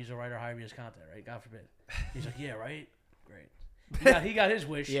just hire you as a writer, hire me as content, right? God forbid. He's like, yeah, right. Great. He got his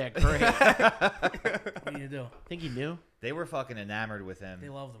wish. Yeah, great. What are you gonna do? Think he knew? They were fucking enamored with him. They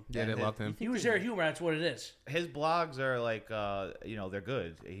loved him. Yeah, they loved him. He was their humor. That's what it is. His blogs are like, they're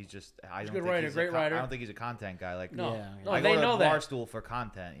good. He's just, I don't good think writer, he's great writer. I don't think he's a content guy. Like, No, Yeah, no, I they go know to that. Barstool for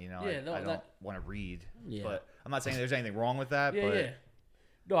content. You know, Yeah, I no, don't that- want to read. Yeah. But I'm not saying there's anything wrong with that. Yeah, but yeah.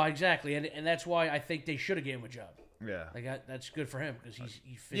 No, exactly, and that's why I think they should have gave him a job. yeah. Like that's good for him because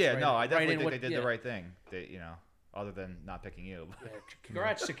he fits. Yeah, right no, in- I definitely right in think with- they did yeah. the right thing. They, other than not picking you. Yeah,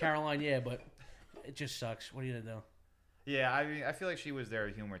 congrats to Caroline, yeah, but it just sucks. What are you gonna do? Yeah, I mean, I feel like she was there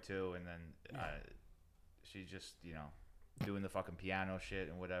with humor too, and then she just, doing the fucking piano shit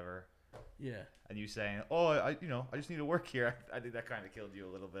and whatever. Yeah, And you saying, "Oh, I just need to work here." I think that kind of killed you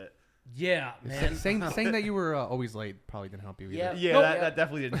a little bit. yeah, man. saying that you were always late probably didn't help you either. Yeah. Yeah, Nope. that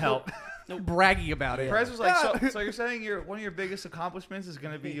definitely didn't help. Bragging about it. Perez was like, "So you're saying one of your biggest accomplishments is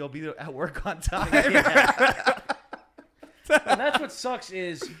going to be you'll be at work on time?" And that's what sucks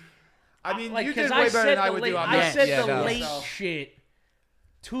is I mean, like you 'cause did way better than I the would late, do. I'm I not- said Yeah, the no. late So- shit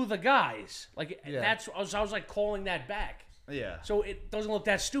to the guys. Like Yeah. that's I was like calling that back. Yeah. So it doesn't look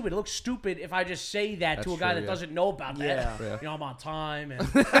that stupid. It looks stupid if I just say that to a That's guy true, that yeah. doesn't know about that. Yeah. Yeah. You know, I'm on time and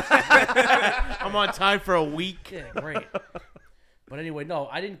I'm on time for a week. yeah, great. But anyway, no,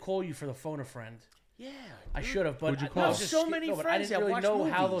 I didn't call you for the phone a friend. Yeah. I should have, but Who'd you I call? was just So sca- many no, but I friends didn't that really watch know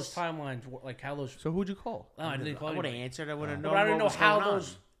how movies. those timelines work, like how those. So who'd you call? No, I didn't call I would have anybody. answered. I would have No, known. but I didn't know what was how going on.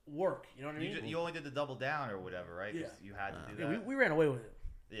 those work. You know what I mean? You only did the double down or whatever, right? 'Cause Yeah. You had to do Yeah, that. we ran away with it.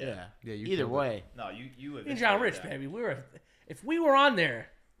 Yeah. Yeah, you Either killed it. way, No, you. Me and John Rich, baby. If we were on there,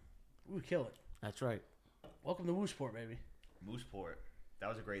 we would kill it. that's right. Welcome to Mooseport, baby. Mooseport. That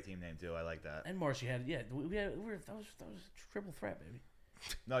was a great team name too. I like that. And Marcy had that was a triple threat, baby.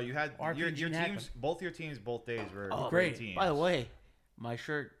 No, you had your RPG teams. happened. Both your teams, both days were Oh, great great. teams. By the way, my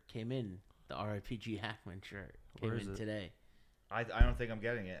shirt came in. The RIPG Hackman shirt came Where is in it? today. I don't think I'm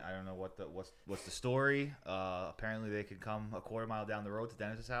getting it. I don't know what's the story. Apparently they could come a quarter mile down the road to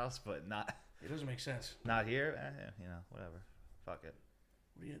Dennis's house, but not It doesn't make sense. not here. Whatever. Fuck it.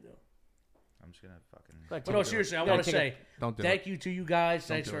 What are you gonna do? I'm just gonna fucking. But no, seriously, I want to say Don't do thank you to you guys.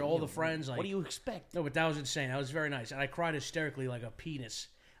 Don't Thanks do for it. all the friends. Like, What do you expect? No, but that was insane. That was very nice, and I cried hysterically like a penis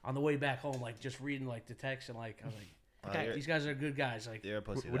on the way back home, like just reading like the text and like I was like, okay, these guys are good guys. Like, You're a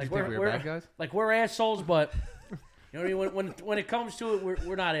pussy. What do you Like, think? We were bad guys? like we're assholes, but you know what I mean. When it comes to it,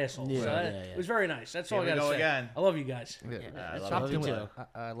 we're not assholes. Yeah, So yeah, that- yeah. It was very nice. That's Here all I we gotta go say. again. I love you guys. Yeah. I love Stop you doing too. that.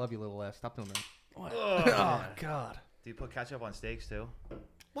 I love you, little ass. Stop doing that. What? Oh God. Do you put ketchup on steaks too?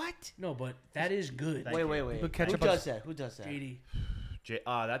 What? No, but that is good. Thank you. Wait. Put Who ketchup on- does that? Who does that? JD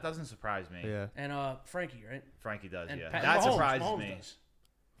That doesn't surprise me. Yeah. and Frankie, right? Frankie does. And Yeah, Pat- that Mahomes, surprises Mahomes me. does.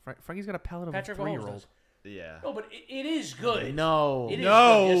 Frankie's got a palate of Patrick a Mahomes 3-year-old. does. Yeah. No, but it is good. No. It is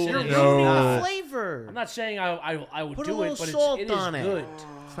No. good. Yes, it You're is. ruining No. the flavor. I'm not saying I would Put a do little it, but salt it is on it. good.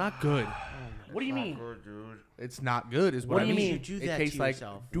 It's not good. What do you mean? Good, dude. It's not good. Is what, What I do you mean. mean? You do It that tastes to like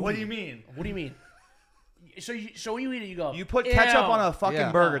yourself. What do you mean? What do you mean? So when you eat it, you go. You put ketchup "Ew." on a fucking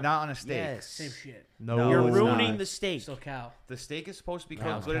Yeah. burger, not on a steak. Yes. Same shit. No, You're it's ruining not. the steak. Still cow. The steak is supposed to be No.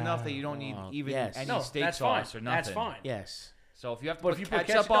 cooked good enough that you don't need even Yes. any No, steak that's sauce fine. or nothing. That's fine. Yes. So if you have to But put if you put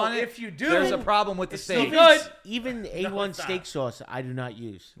ketchup ketchup- on no, it, if you do, there's a problem with the it's still steak. good. Even A1 it's not. steak sauce, I do not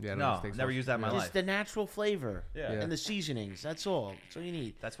use. Yeah, No, steak never sauce. used that in my Yeah. life. Just the natural flavor Yeah. and the seasonings. That's all. That's all you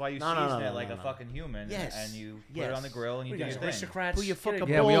need. That's why you No, season no, it no, like no, a no. fucking human. Yes. And you put Yes. it on the grill and you What do are you your guys, thing. aristocrats? Put your Get a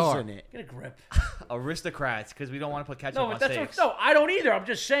fucking Yeah, we balls are. in it. Get a grip. Aristocrats, because we don't want to put ketchup No, on but that's steaks. what, no. I don't either. I'm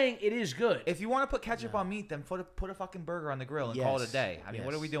just saying it is good. If you want to put ketchup on meat, then put a fucking burger on the grill and call it a Yes. day. I mean,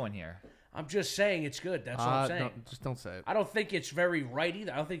 what are Yes. we doing here? I'm just saying it's good. That's all I'm saying. Just don't say it. I don't think it's very right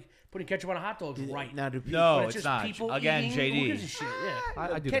either. I don't think putting ketchup on a hot dog is right. Now, do people, No, But it's just not. people Again, eating, JD. Who gives a shit? Yeah.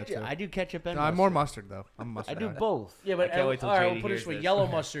 I do that ketchup. too. I do ketchup and No, I'm more mustard. mustard though. I'm a mustard. I do guy. both. Yeah, but I can't wait till all right, JD we'll put it hears this way: this. yellow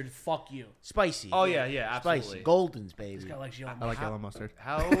mustard. Fuck you. Spicy. Oh, yeah, absolutely. Spicy. Goldens, baby. This guy likes yellow I mustard. like yellow mustard.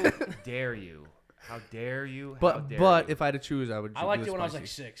 How dare you? How dare you? How But dare but you? if I had to choose, I would. I liked do it when I was like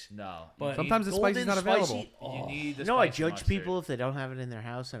spicy. 6. No. But Sometimes the spicy's not golden, available. spicy- You oh. need the You know, I spicy judge mustard. people if they don't have it in their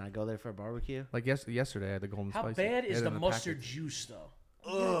house and I go there for a barbecue. Like yesterday, I had the golden How spicy. bad They is had it the in a mustard package. juice though?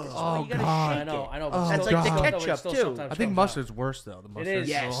 Oh, you gotta God. I know, but Oh, That's still, like the still- ketchup, still too. sometimes I comes think out. mustard's worse though. The It mustard. is.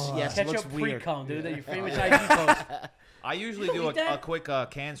 Yes, Oh. yes. it looks Ketchup weird. pre-cum, dude. That your famous Yeah. IG post. I usually You don't do eat that? a quick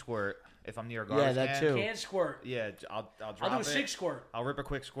can squirt if I'm near a garbage Yeah, that can. too. Can squirt. Yeah, I'll drop I'll do a it. 6 squirt. I'll rip a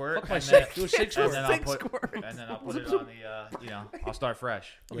quick squirt. Fuck my and then- 6. Do a 6 and squirt. then I'll put it on the I'll start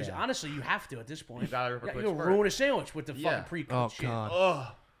fresh. Because Yeah. honestly, you have to at this point. You gotta rip a quick You'll squirt. ruin a sandwich with the Yeah. fucking pre-cum Oh shit. God.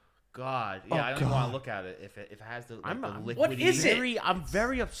 Oh God, yeah, Oh, I don't even want God. to look at it if it has the I'm the not- liquidy. What is it? I'm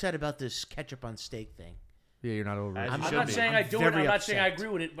very upset about this ketchup on steak thing. Yeah, you're not over it. As It you I'm should not be. saying I do it. very I'm not saying I upset.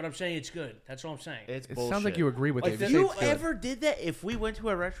 agree with it, but I'm saying it's good. That's all I'm saying. It's sounds bullshit. like you agree with Like, it. if say You it's good, ever did that? If we went to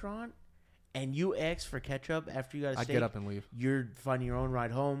a restaurant and you asked for ketchup after you got a I'd steak, get up and leave. you're finding your own ride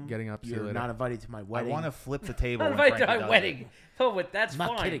home. Getting up, see you You're later. not invited to my I wedding. want to flip the table. I'm when invited to Frankie my does wedding. it. No, but that's Not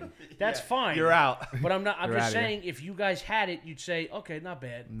fine. kidding. That's fine. You're out. But I'm not. I'm You're just outta here. saying, if you guys had it, you'd say, okay, not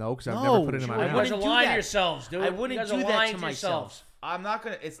bad. No, because I've No, never put it in you my You I guys mouth. wouldn't are do lying that. to yourselves, dude. I wouldn't you guys do are that lying to yourselves. myself. I'm not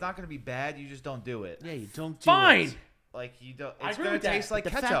gonna. It's not gonna be bad. You just don't do it. Yeah, you don't do Fine. it. Like you don't. I It's agree gonna with that. taste like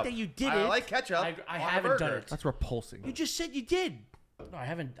The ketchup. fact that you did I it- like ketchup. I on a haven't done burger. it. That's repulsing. You just said you did. No, I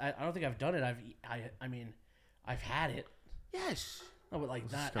haven't. I don't think I've done it. I mean, I've had it. Yes. No, but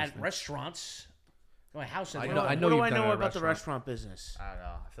like not at disgusting. restaurants. My house. I I know- know. I know what do you've I done know it at a about the restaurant. restaurant business? I don't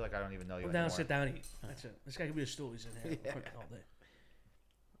know. I feel like I don't even know you Come down, anymore. sit down, eat. That's it. This guy could be a stool. He's in here fucking all day.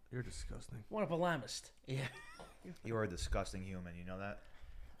 You're disgusting. One up a Lamist. Yeah. You are a disgusting human. You know that?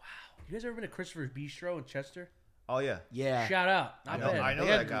 You guys ever been to Christopher's Bistro in Chester? Oh yeah. Yeah. Shout out. I Not know. bad. I know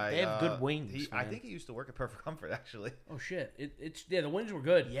They that have- guy. they have good wings, I man. think he used to work at Perfect Comfort actually. Oh shit! It's the wings were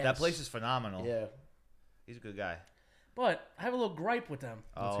good. Yes. That place is phenomenal. Yeah. He's a good guy. But I have a little gripe with them.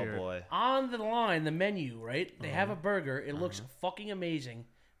 Oh hear it. boy. On the line, the menu, right? They have a burger. It looks fucking amazing.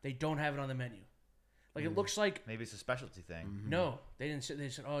 They don't have it on the menu. Like it looks like Maybe it's a specialty thing. no. They didn't. They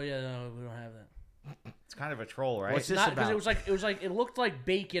said, oh yeah, no, we don't have that. It's kind of a troll, right? What's this Not because about? it was like it looked like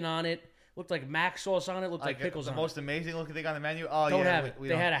bacon on it. Looked like mac sauce on it. Looked like pickles the on most amazing looking thing on the menu. Oh it. Don't yeah, have it. we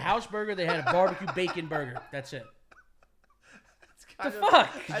They don't- had a house burger. They had a barbecue bacon burger. That's it. It's The kind of-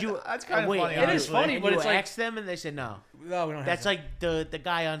 fuck? That's kind of wait, funny. It is honestly. funny, And but you it's like- asked them and they said no. No, we don't have That's that. like the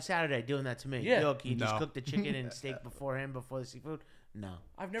guy on Saturday doing that to me. Yeah. Yo, can you just No. cook the chicken and steak before the seafood? No.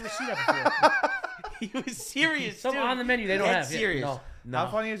 I've never seen that before. He was serious. Some too. on the menu they don't That's have. Yeah, serious. no. No.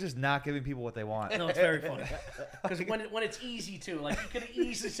 How funny is just not giving people what they want? No, it's very funny. Because when it's easy to, like you could have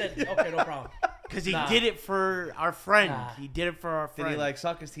easily said, okay, no problem. Because he Nah. did it for our friend. Nah. He did it for our Did friend. he like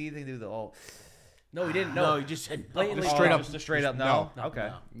suck his teeth and do the oh? No, he didn't. No, No, he just said no. Blatantly Just straight up. Just a straight up no. no,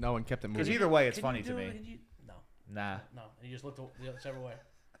 Okay. No one kept it Because moving. either way, it's Can funny you to do me. it? Can you- No, Nah. no. And he just looked the separate way.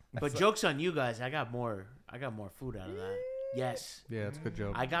 But joke's on you guys. I got more food out of that. Yes. Yeah, it's a good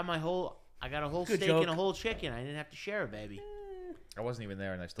joke. I got a whole Good steak joke. and a whole chicken. I didn't have to share it, baby. I wasn't even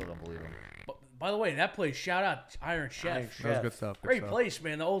there, and I still don't believe him. But, by the way, that place, shout out Iron Chef. Iron That was good stuff. Good Great stuff. place,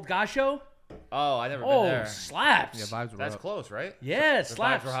 man. The old Gasho. Oh, I never been Oh, there. slaps. Yeah, vibes were That's up. close, right? Yeah, it The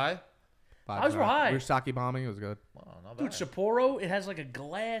slaps. vibes were high. Vibes were high. We were sake bombing. It was good. Wow, not Dude, bad. Sapporo, it has like a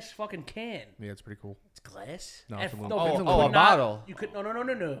glass fucking can. Yeah, it's pretty cool. It's glass. No, And it's f- aluminum. no, but Oh, you oh, could a not- bottle. You could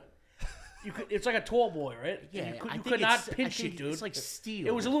no. You could. It's like a tall boy, right? Yeah, you could, I you think could not it's- pinch actually, it, dude. It's like steel.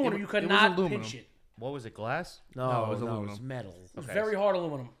 It was aluminum. It- You could it was not aluminum. pinch it. What was it? Glass? No, No, it was It was aluminum. metal. It was Okay. very hard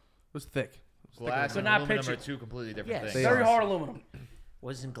aluminum. It was thick. It was thicker Glass Could and not aluminum pinch are it. two completely different Yes. things. They Very are. hard aluminum.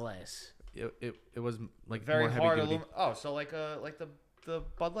 Wasn't glass. than- It was like Very more heavy hard duty. aluminum. Oh, so like the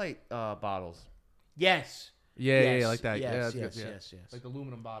Bud Light bottles. Yes. Yeah, yes. like that. Yes, yeah, that's yes, good. Yeah. yes, yes. Like the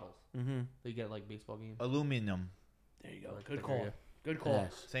aluminum bottles. Mm-hmm. That you get at, like baseball games. Aluminum. There you go. Good thicker, call. yeah. Good call.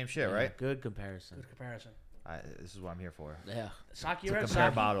 Yes. Same shit, Yeah, right? Good comparison. Good comparison. This is what I'm here for. Yeah. Sake, you To ever had compare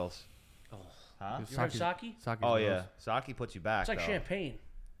sake? bottles. Oh. Huh? You ever had sake? Sake's Oh gross. yeah, sake puts you back. It's like though. champagne.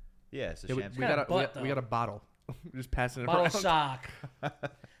 Yeah, it's a Yeah, we champagne. kinda got a butt, we got though. a bottle. We're just passing it Bottle around. of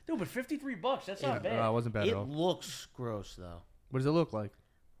sake. Dude, but $53. That's not It bad. wasn't bad It at all. looks gross though. What does it look like?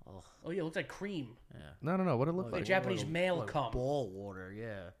 Oh, Oh yeah, it looks like cream. yeah. No. What did it look Like like? Japanese male Like cum. ball water.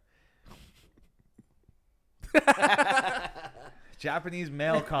 Yeah. Japanese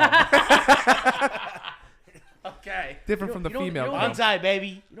male cum. Okay. Different from the You know- female. you know cum. Bonsai,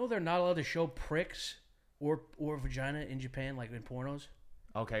 baby. You know they're not allowed to show pricks or vagina in Japan, like in pornos.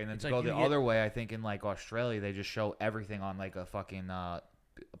 Okay, and then It's to like go you the get- other way, I think in like Australia they just show everything on like a fucking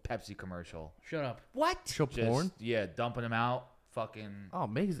Pepsi commercial. Shut up. What? Show Just, porn. Yeah, dumping them out. Fucking. Oh,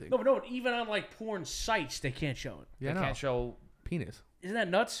 amazing. No, but no, even on like porn sites, they can't show it. Yeah, they no. can't show. Penis. Isn't that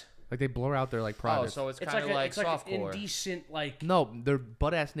nuts? Like they blur out their like Oh, private. so it's It's kind like of like it's like an softcore. indecent like, No, they're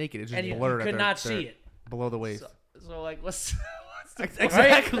butt ass naked. It's just and you blurred. at could their- not their- see it. below the waist. So like, what's the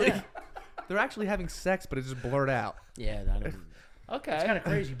Exactly. Right? They're actually having sex, but it's just blurred out. Yeah. That is, okay? It's kind of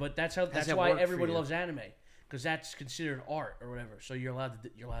crazy, but that's that's that why work for everybody you? loves anime, because that's considered art or whatever. So you're allowed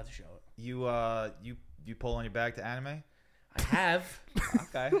to show it. You pull on your bag to anime? I have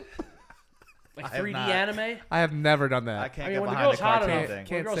Okay. like I have 3D not. anime. I have never done I that. can't I mean, get when the behind girl's the hot cartoon enough, thing. when the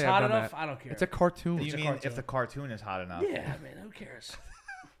Can't girl's say I've hot done enough, that. I don't care. It's a cartoon. You It's a mean cartoon. if the cartoon is hot enough? Yeah, man, who cares?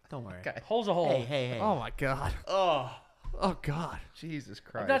 don't worry. Okay. Hole's a hole. Hey. Oh my god. Oh, Oh god. Jesus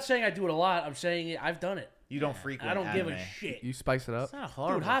Christ! I'm not saying I do it a lot. I'm saying I've done it. you don't frequent. I don't give a anime. shit. You spice it up. It's not a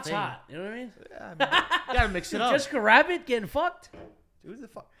horrible Dude, hot's thing. hot. You know what I mean? You gotta mix it Dude, up. Jessica Rabbit getting fucked? Dude, the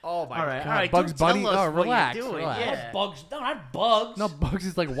fuck. Oh my all right, God. all right. Bugs don't tell Bunny? us Oh, what you're relax, doing. relax. Yeah. Not Bugs. No, not Bugs. No, Bugs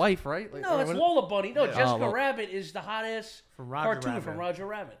is like wife, right? Like, No, or it's what- Lola Bunny. No, Yeah. Jessica Oh, well- Rabbit is the hottest From Roger cartoon Rabbit. from Roger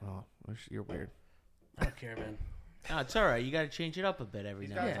Rabbit. Oh, you're weird. I don't care, man. No, it's all right. You gotta change it up a bit every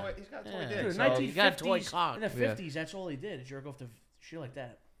He's now got, and a then. toy, he's got a toy Yeah. dick. Dude, so- you got a toy 1950s, cock. in the Yeah. 50s, that's all he did. Jerk off to shit like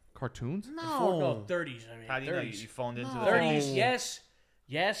that. Cartoons? No, 30s. I mean, How do you know? 30s. You phoned into No. the 30s, No. yes.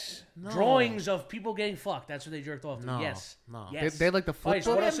 No. Drawings of people getting fucked. That's what they jerked off to. No, yes. no. Yes. They had like the flip Right,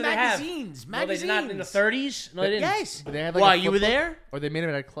 book, so what else did they have? magazines. No, they did not in the 30s. No, they didn't. Yes. But they had, like, Why a you were flip book? there? or they made it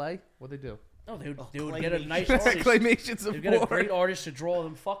out of clay. What'd they do? No, they would, Oh, they would get a claymation. nice artist. Claymations of They'd get a war. great artist to draw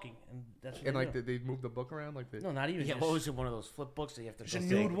them fucking. And that's what And they like do. they moved the book around like they. No, not even. Yeah. just, What was it? One of those flip books that you have to. Just a just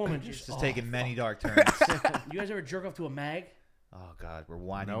nude take- woman. Just Just taking many fuck. dark turns. You guys ever jerk off to a mag? Oh God, we're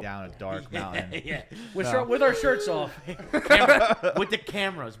winding Nope. down a dark mountain. yeah. With our shirts off. With the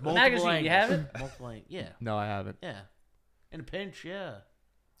cameras. Multiple magazine, you angles. have it? Multiple angles. Yeah. No, I haven't. Yeah. In a pinch. Yeah.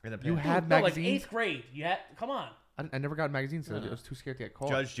 In the You pit. had No, like magazines? 8th grade. You had. Come on. I never got magazines, so No. I was too scared to get caught.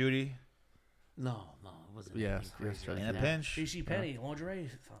 Judge Judy No, it wasn't. Yes, anything crazy yes, like in a that. pinch. JC Penney, lingerie.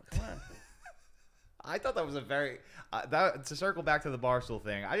 Come on. I thought that was a very that to circle back to the Barstool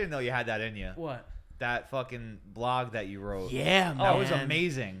thing. I didn't know you had that in you. What? That fucking blog that you wrote. Yeah, man. that was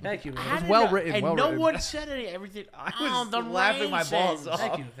amazing. Thank you, man. How was did well I- written, and well no written. one said any everything. I Oh, was the laughing my balls raisins. off.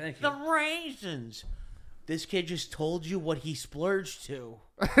 Thank you. Thank you. The raisins. This kid just told you what he splurged to.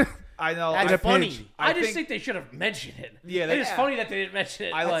 I know. That's I funny. think- I just think they should have mentioned it. Yeah, it's yeah. funny that they didn't mention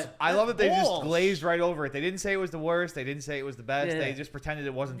it. but I love that they just balls. glazed right over it. They didn't say it was the worst. They didn't say it was the best. Yeah. They just pretended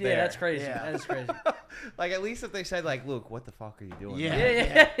it wasn't yeah, there. that's crazy. Yeah. That is crazy. Like at least if they said like, Luke, what the fuck are you doing? Yeah. man?" Yeah,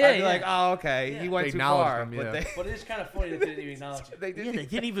 yeah, yeah. I'd be yeah. like, oh, okay, Yeah. he went They too acknowledged far. him, yeah. But But it is kind of funny that they didn't even acknowledge it. they Yeah, didn't. they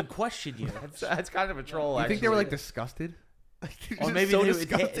didn't even question you. That's kind of a troll. You actually. think they were like disgusted? Or maybe so they-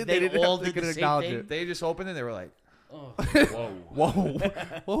 disgusted they didn't all they did the couldn't same acknowledge thing? it. They just opened it. They were like, Oh. whoa.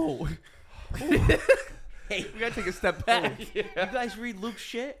 Whoa, whoa. Hey, We gotta take a step back. you guys read Luke's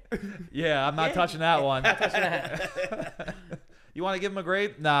shit? Yeah, I'm not Yeah. touching that one. That's that. You want to give him a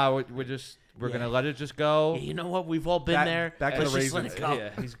grade? Nah, we're Yeah. gonna let it just go. Yeah, you know what? We've all been Back- there. back to Let's the just let raisins. it go.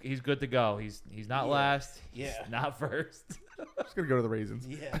 Yeah, he's good to go. He's not Yeah. last. Yeah. He's not first. Just gonna go to the raisins.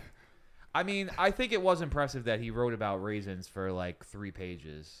 Yeah. I mean, I think it was impressive that he wrote about raisins for like 3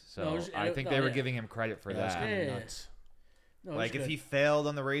 pages. So No, it was- I think no, they were yeah. giving him credit for That's that. kind Yeah. of nuts. No, Like if he failed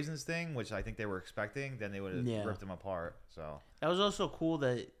on the raisins thing, which I think they were expecting, then they would have Yeah. ripped him apart. So That was also cool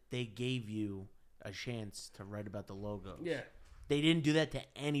that they gave you a chance to write about the logos. Yeah. They didn't do that to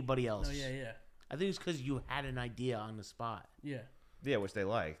anybody else. No, yeah. I think it's because you had an idea on the spot. Yeah. yeah, which they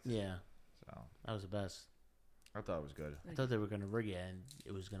liked. Yeah, So that was the best. I thought it was good. I thought they were going to rig it and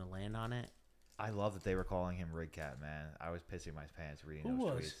it was going to land on it. I love that they were calling him Rig Cat, man. I was pissing my pants reading Who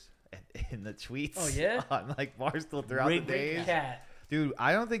those was? tweets. And in the tweets, Oh, yeah? on like Barstool throughout Rig the days, Cat. dude.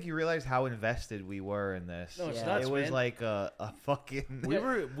 I don't think you realized how invested we were in this. No, it's Yeah. nuts, it was man. like a fucking. We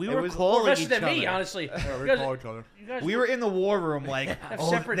were It calling was More invested each than other. me, honestly. Yeah, You we guys- call each other. you guys We were in the war room, like, Have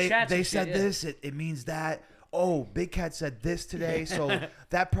separate chats they and said shit, yeah. this. It means that. Oh, Big Cat said this today, so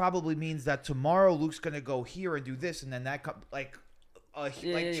that probably means that tomorrow Luke's gonna go here and do this, and then that like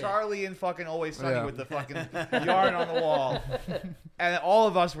Yeah. Charlie and fucking Always Sunny Yeah. with the fucking yarn on the wall, and all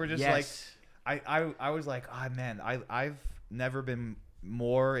of us were just Yes. like, I was like, ah man, I've never been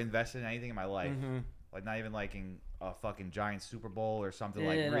more invested in anything in my life, Mhm. like not even liking a fucking giant Super Bowl or something Yeah,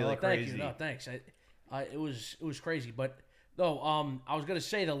 like no, really thank crazy. you. No, thanks. It was crazy, but no. I was gonna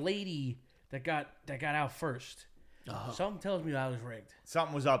say the lady that got out first. Oh. Something tells me I was rigged.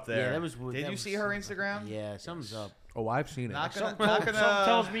 Something was up there. Yeah, that was. Did that you was see her Instagram? Yeah, something's up. Oh, I've seen it. Not gonna, Something not gonna.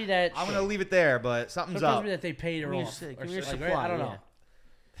 tells me that I'm gonna leave it there, but something's something tells up. me that they paid her Give me off. your- or give me your something, supply, right? I don't yeah.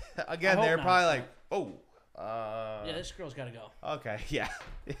 know. Again, I they're hope probably not. like, oh, Yeah, this girl's got to go. okay, yeah.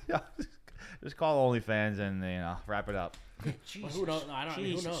 Just call OnlyFans and wrap it up. Jesus, who knows? No, I don't- I mean,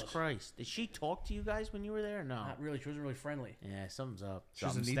 who Jesus knows? Christ! Did she talk to you guys when you were there? No. Not really. She wasn't really friendly. Yeah, something's up. She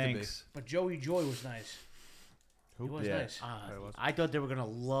doesn't Something need to be. stinks. But Joey Joy was nice. He was Yeah. nice. it was. I thought they were gonna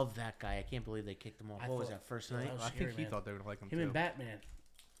love that guy. I can't believe they kicked him off. I What was thought- that first yeah, night? that was I think scary, he man. thought they would like him Him too. and Batman.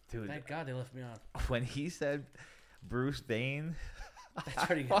 Dude, Thank God they left me on. when he said Bruce Wayne, That's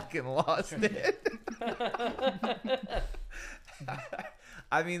pretty I good. fucking lost it.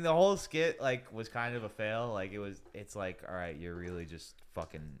 I mean, the whole skit like was kind of a fail. Like it's like, all right, you're really just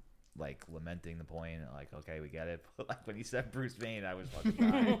fucking like lamenting the point. Like, okay, we get it. But like when he said Bruce Wayne, I was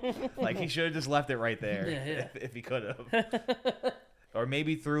fucking dying. Like he should have just left it right there. Yeah. If he could have, or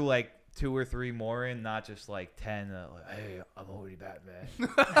maybe threw like 2 or 3 more in, not just like 10. Like, hey, I'm already Batman.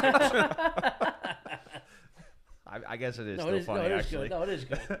 I guess it is No, still it is. funny No, it is actually. good. No, it is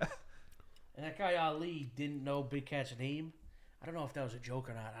good. And that guy Ali didn't know Big Cat's name. I don't know if that was a joke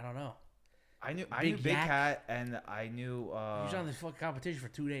or not. I don't know. I knew Big Big Yak. Cat, and I knew. He was on this fucking competition for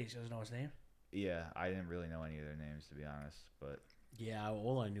 2 days. He doesn't know his name. Yeah, I didn't really know any of their names to be honest, but Yeah,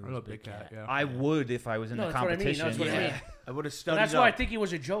 all I knew I know was Big Cat. Yeah. I would if I was in No, the that's what I mean. competition. That's what I yeah. mean. I would have So studied. that's why I up. think it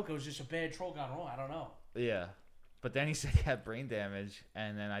was a joke. It was just a bad troll gone wrong. I don't know. Yeah, but then he said he had brain damage,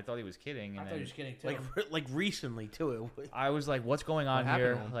 and then I thought he was kidding, I and thought he then was kidding too. like recently too. It I was like, "What's going on What happened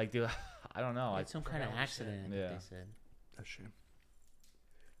here?" to him? Like, dude, I don't know. He I, had some kind of forgot what he said. accident. Yeah. They said. That's a shame.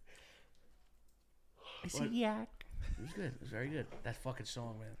 I said What? yak. It was good. It was very good. That fucking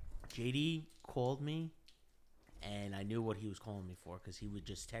song, man. JD called me, and I knew what he was calling me for because he would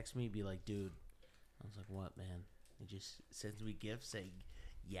just text me, be like, "Dude," I was like, "What, man?" He just sends me gifts saying,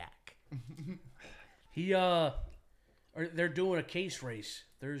 "Yak." They're doing a case race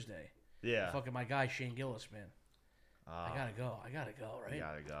Thursday. yeah, Fucking my guy Shane Gillis, man. I gotta go, right? You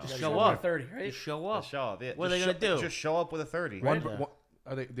gotta go. Just Gotta show go up. with a 30, right? Just show Let's up. show up. Yeah, What are they just gonna do? Just show up with a 30. Right? One, Yeah. what,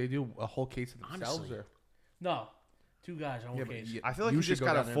 are they do a whole case of themselves? Honestly. Or? No, 2 guys on one case. I feel like you should just go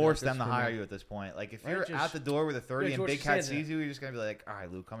gotta down there and force be them like, to "This for hire me." you at this point. Like if Right, you're just- out the door with a 30 Yeah, and George Big Cat Costanza. sees you, you're just gonna be like, "All right,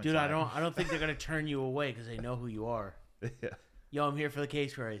 Luke, come Dude, inside." I don't think they're gonna turn you away because they know who you are. Yeah. Yo, I'm here for the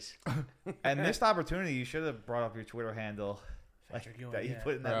case race. And missed opportunity. You should have brought up your Twitter handle Patrick Ewing, that you yeah.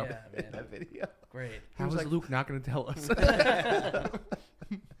 put in that, Yeah, in man. that video. Great. How was is like- Luke not going to tell us?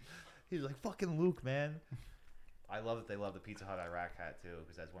 He was like, "Fucking Luke, man." I love that they love the Pizza Hut Iraq hat too,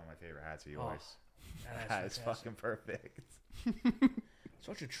 because that's one of my favorite hats of yours. That's That is fantastic. fucking perfect.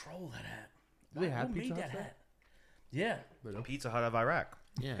 Such a troll, that hat. Do they Who have made Pizza that Huts there? hat? Yeah. Pizza Hut of Iraq.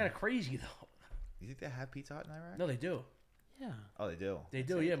 Yeah. Kind of crazy, though. You think they have Pizza Hut in Iraq? No, they do. Yeah. Oh, they do. They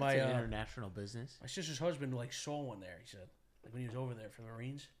do, yeah. It's My an international business. my sister's husband, like, saw one there, he said. Like, when he was over there for the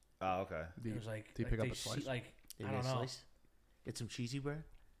Marines. Oh, okay. It was like, do you like pick up they a slice? like, They I made don't a know. slice. Get some cheesy bread.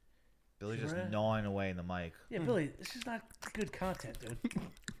 Billy's just Right. gnawing away in the mic. Yeah, Billy, this is not good content, dude.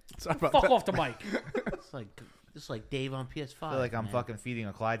 Sorry about Fuck that. off the mic. It's like Dave on PS5. I feel like I'm man. fucking feeding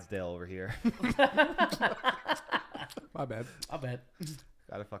a Clydesdale over here. My bad. I bet.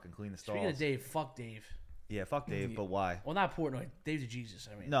 Gotta fucking clean the stalls. Speaking of Dave, fuck Dave. Yeah, fuck Dave, but why? Well, not Portnoy. Dave's a Jesus.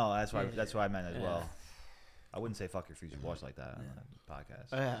 I mean, No, that's why. Yeah. That's what I meant as Yeah. well. I wouldn't say fuck your future boss like that on the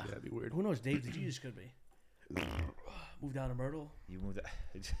podcast. Yeah. Yeah, that'd be weird. who knows? Dave the Jesus could be. Move down to Myrtle. You moved.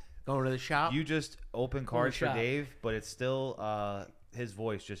 Going to the shop. You just open cards for shop. Dave, but it's still his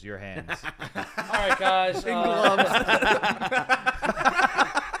voice, just your hands. All right, guys.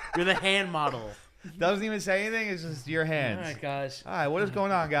 You're the hand model. Doesn't even say anything. It's just your all hands. right, guys. All right, what is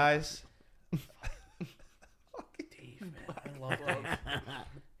going on, guys? Dave, man, I love Dave.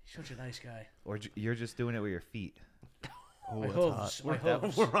 He's such a nice guy. Or you're just doing it with your feet. My hooves. My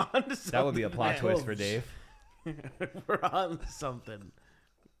hooves. We're on to something. That would be a plot My twist for hooves. Dave. We're on to something.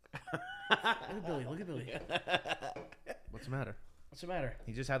 Look at Billy. Look at Billy. What's the matter? What's the matter?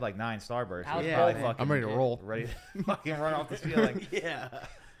 He just had like 9 starbursts. How's He's Yeah. probably Bowman? fucking I'm ready to roll. Ready to fucking run off the field. Yeah.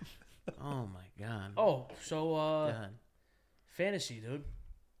 Oh my god. Oh, so God. fantasy, dude.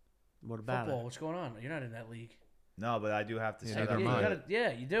 What about Football. it? What's going on? You're not in that league. No, but I do have to Yeah, say neither that am Yeah, I. you gotta,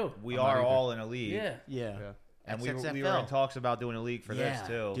 yeah, you do. we I'm not are either. all in a league. Yeah. Yeah. Yeah. And we XXFL. were in talks about doing a league for yeah, this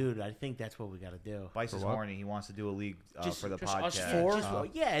too. dude. I think that's what we got to do. Bice For is what? horny. He wants to do a league Just- for the just podcast. us four?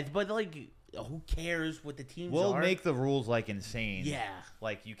 Just, yeah, but like, who cares what the teams We'll are? make the rules like insane. Yeah.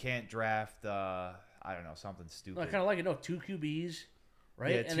 Like you can't draft. I don't know, something stupid. No, I kind of like it. No, 2 QBs,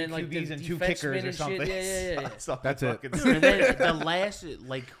 right? Yeah, and 2 then like QBs the and 2 defensemen kickers or and shit. something. Yeah. Something That's it. fucking Dude, and then the last,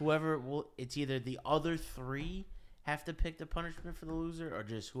 like, whoever will, it's either the other 3 have to pick the punishment for the loser, or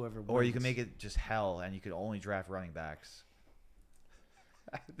just whoever wins. Or you can make it just hell, and you could only draft running backs.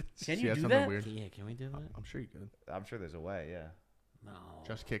 Can See, you that's do something that? weird. Yeah, can we do that? I'm sure you could. I'm sure there's a way. Yeah. No.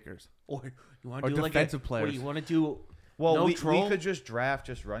 Just kickers. Or you want Or to do like defensive What players. you want to do? Well, no we troll? could just draft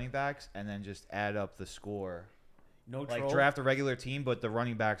just running backs and then just add up the score. No Like troll. draft a regular team, but the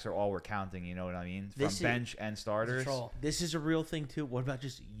running backs are all we're counting. You know what I mean? From This is- bench and starters. Troll. This is a real thing too. What about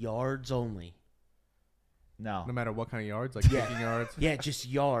just yards only? No. No matter what kind of yards, like Yeah. kicking yards. Yeah, just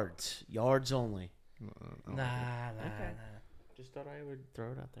yards only. Nah. Just thought I would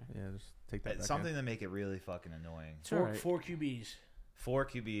throw it out there. Yeah, just take that. It's back something in. to make it really fucking annoying. It's all right. 4 QBs. 4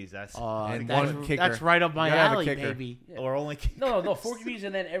 QBs. That's And that's, one kicker. That's right up my You gotta have a alley, kicker. baby. or only. No, 4 QBs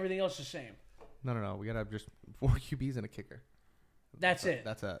and then everything else the same. No. We gotta have just 4 QBs and a kicker. That's it.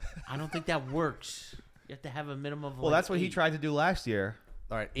 That's it. I don't think that works. You have to have a minimum of. Well, like that's what he 8. tried to do last year.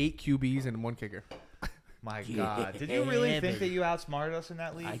 All right, 8 QBs and 1 kicker. My Yeah, God, did you really think that baby. you outsmarted us in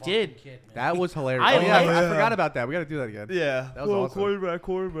that league? I did. Kid, man. That was hilarious. I Oh, yeah, like- I forgot about that. We gotta do that again. Yeah, That was awesome.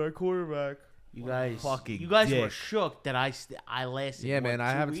 quarterback. You guys, Fucking you guys were dick. shook that I lasted. Yeah, what, man,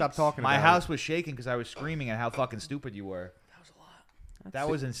 I 2 haven't stopped weeks? talking My about house was shaking because I was screaming at how fucking stupid you were. That was a lot. That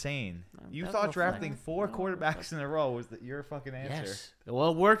was insane. You That's thought no drafting fun. 4 quarterbacks in a row was your fucking answer. Yes.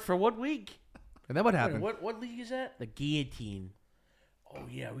 Well, it worked for what week? it. And then what Wait, happened? what league is that? The guillotine. Oh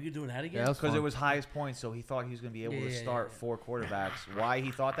yeah, we could doing that Yeah, again. that was Because it fun. was highest points, so he thought he was going to be able to Yeah, start yeah. 4 quarterbacks. Why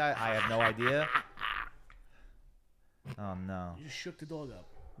he thought that, I have no idea. Oh, no. You just shook the dog up.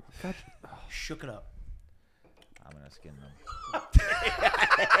 Shook it up. I'm going to skin them.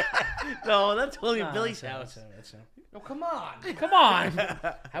 No, that's only Nah, Billy's that's him, house. that's him. No, come on. Come on.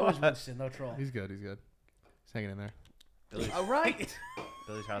 How was Winston? No troll. He's good. He's hanging in there. All right.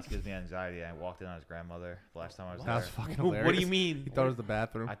 Billy's house gives me anxiety. I walked in on his grandmother the last time I was That was there. fucking hilarious. What do you mean? He thought it was the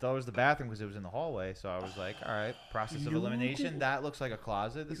bathroom. I thought it was the bathroom because it was in the hallway, so I was like, all right, process of elimination. That looks like a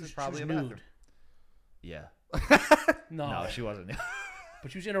closet. This is probably a bathroom. nude. Yeah. No, No, she wasn't.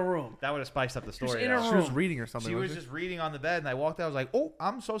 but she was in a room. That would have spiced up the was story. in her though. She was room. reading or something. She was wasn't just reading on the bed, and I walked out. I was like, "Oh,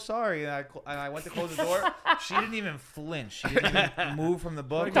 I'm so sorry." And I went to close the door. She didn't even flinch. She didn't even move from the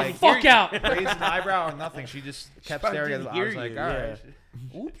book. Get the Like, fuck out. raised an eyebrow or nothing. She just kept probably staring at didn't me. I was hear like, you, "All yeah. right."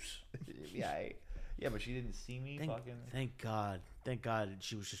 Oops. Yeah, but she didn't see me. Fucking. Thank God. Thank God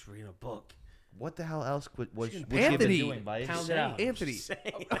she was just reading a book. What the hell else was she been Anthony. doing, Mike? Pound it out. Anthony. He said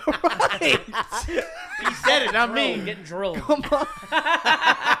it, not me. Getting drilled.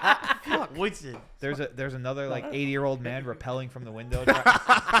 Winston. There's another like 80-year-old man rappelling from the window,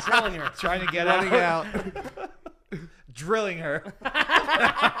 Drilling her. trying to get Running out, out. drilling her.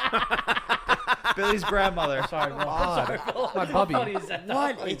 Billy's grandmother. Sorry, bro. God. Sorry, Phil. My How bubby. funny is that? How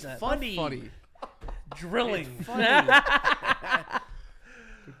What? funny is It's that? funny. Funny. Drilling. Funny.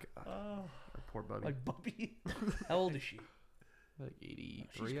 Poor buddy. Like Bubby. How old is she? Like She's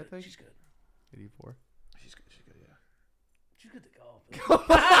 83, I good. think. She's good. 84. She's good, yeah. She's good to go.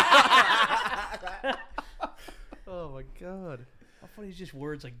 Oh my god. How funny is just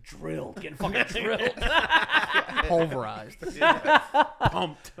words like drilled, getting fucking drilled. Pulverized. Pumped.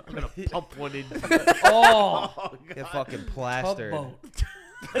 pumped. I'm gonna pump one in. Oh, Get fucking plastered.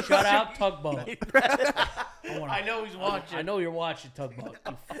 Tugboat. Shout out Tugboat. I know he's watching. I know you're watching Tugboat.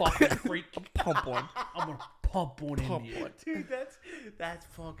 You fucking freak. Pump one. I'm gonna pump one Pump into you. one. Dude, that's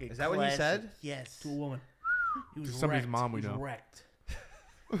fucking. Is that what he classic. said? Yes. To a woman. He was To somebody's wrecked. mom we he was know. wrecked.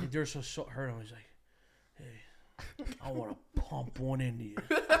 And Durso heard him. He's like, "Hey, I want to pump one into you."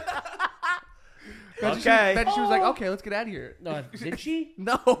 Okay. Then she was like, okay, let's get out of here. No, did she?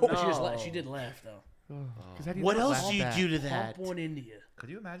 No. She did laugh though. 'Cause how do you What not else laugh do you at? do to that? Pump one into you. Could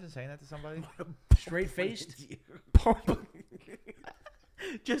you imagine saying that to somebody? Straight faced. Pump.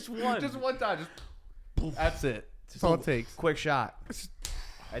 Just one. Just one time. Just. That's it. That's all it takes. Quick shot.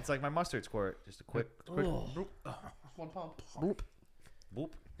 It's like my mustard squirt. Just a quick Oh. One pump. boop.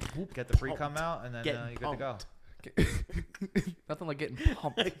 Get the free cum out, and then Getting you're good to go. pumped. Nothing like getting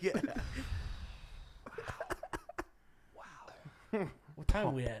pumped. Yeah. What time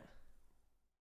are we at?